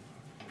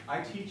 I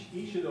teach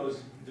each of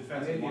those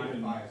defensive Maybe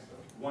linemen I'm biased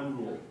though. one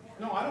rule.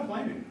 No, I don't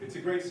blame you. It's a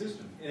great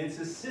system. And it's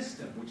a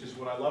system, which is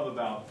what I love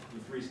about the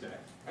 3-stack.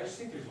 I just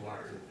think there's a lot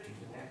to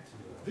connect to.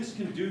 This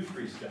can do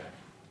 3-stack.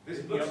 This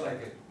You looks know, like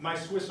it, My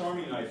Swiss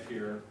Army knife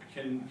here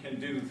can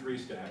do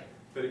 3-stack,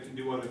 but it can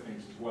do other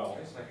things as well.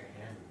 it's like a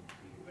hammer.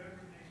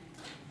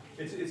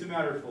 It's a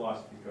matter of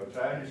philosophy, Coach.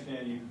 I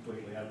understand you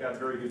completely. I've got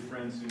very good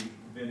friends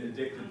who've been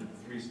addicted to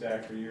the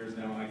 3-stack for years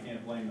now, and I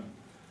can't blame them.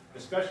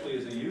 Especially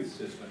as a youth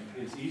system,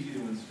 it's easy to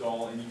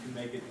install, and you can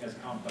make it as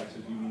complex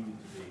as you need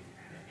it to be.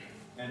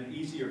 And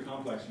easy or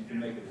complex, you can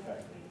make it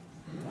effective.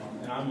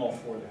 And I'm all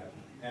for that.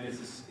 And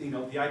it's,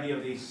 the idea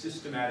of a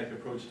systematic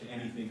approach to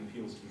anything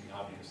appeals to me,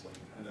 obviously,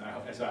 and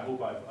as I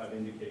hope I've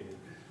indicated.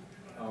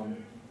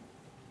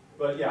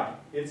 But yeah,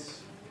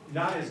 it's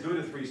not as good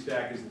a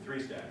 3-stack as the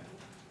 3-stack,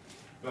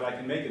 but I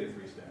can make it a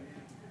 3-stack.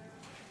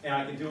 And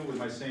I can do it with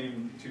my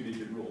same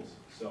 2-digit rules,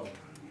 so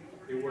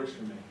it works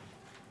for me.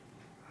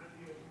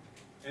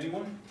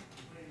 Anyone?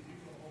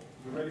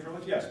 We ready for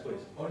lunch? Yes, please.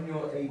 On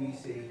your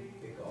ABC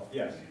kickoff,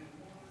 Yes.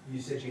 you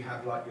said you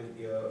have like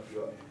your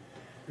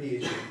B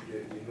is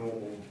your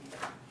normal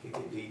kick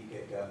it deep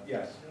kicker.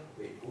 Yes.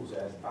 It also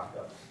has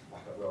backup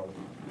role.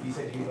 You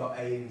said you got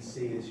A and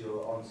C as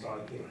your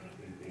onside kick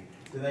people.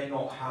 Do they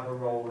not have a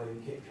role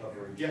in kick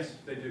coverage? Yes,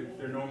 they do.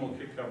 They're normal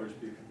kick coverage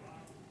people.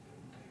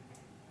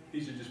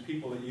 These are just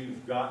people that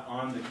you've got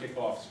on the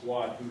kickoff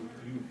squad who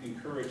you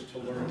encourage to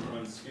learn to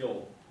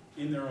unskill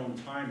in their own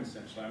time,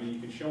 essentially. I mean, you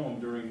can show them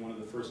during one of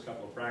the first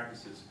couple of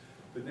practices,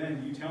 but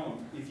then you tell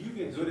them, if you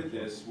get good at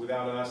this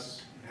without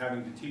us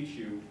having to teach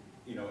you,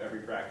 every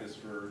practice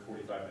for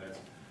 45 minutes,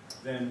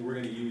 then we're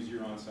going to use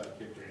your onside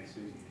kick during the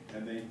season.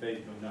 And they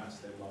go nuts.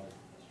 They love it.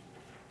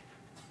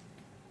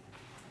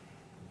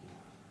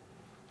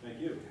 Thank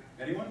you.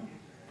 Anyone?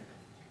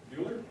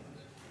 Bueller?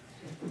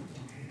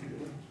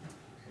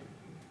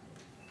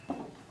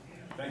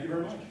 Thank you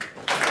very much.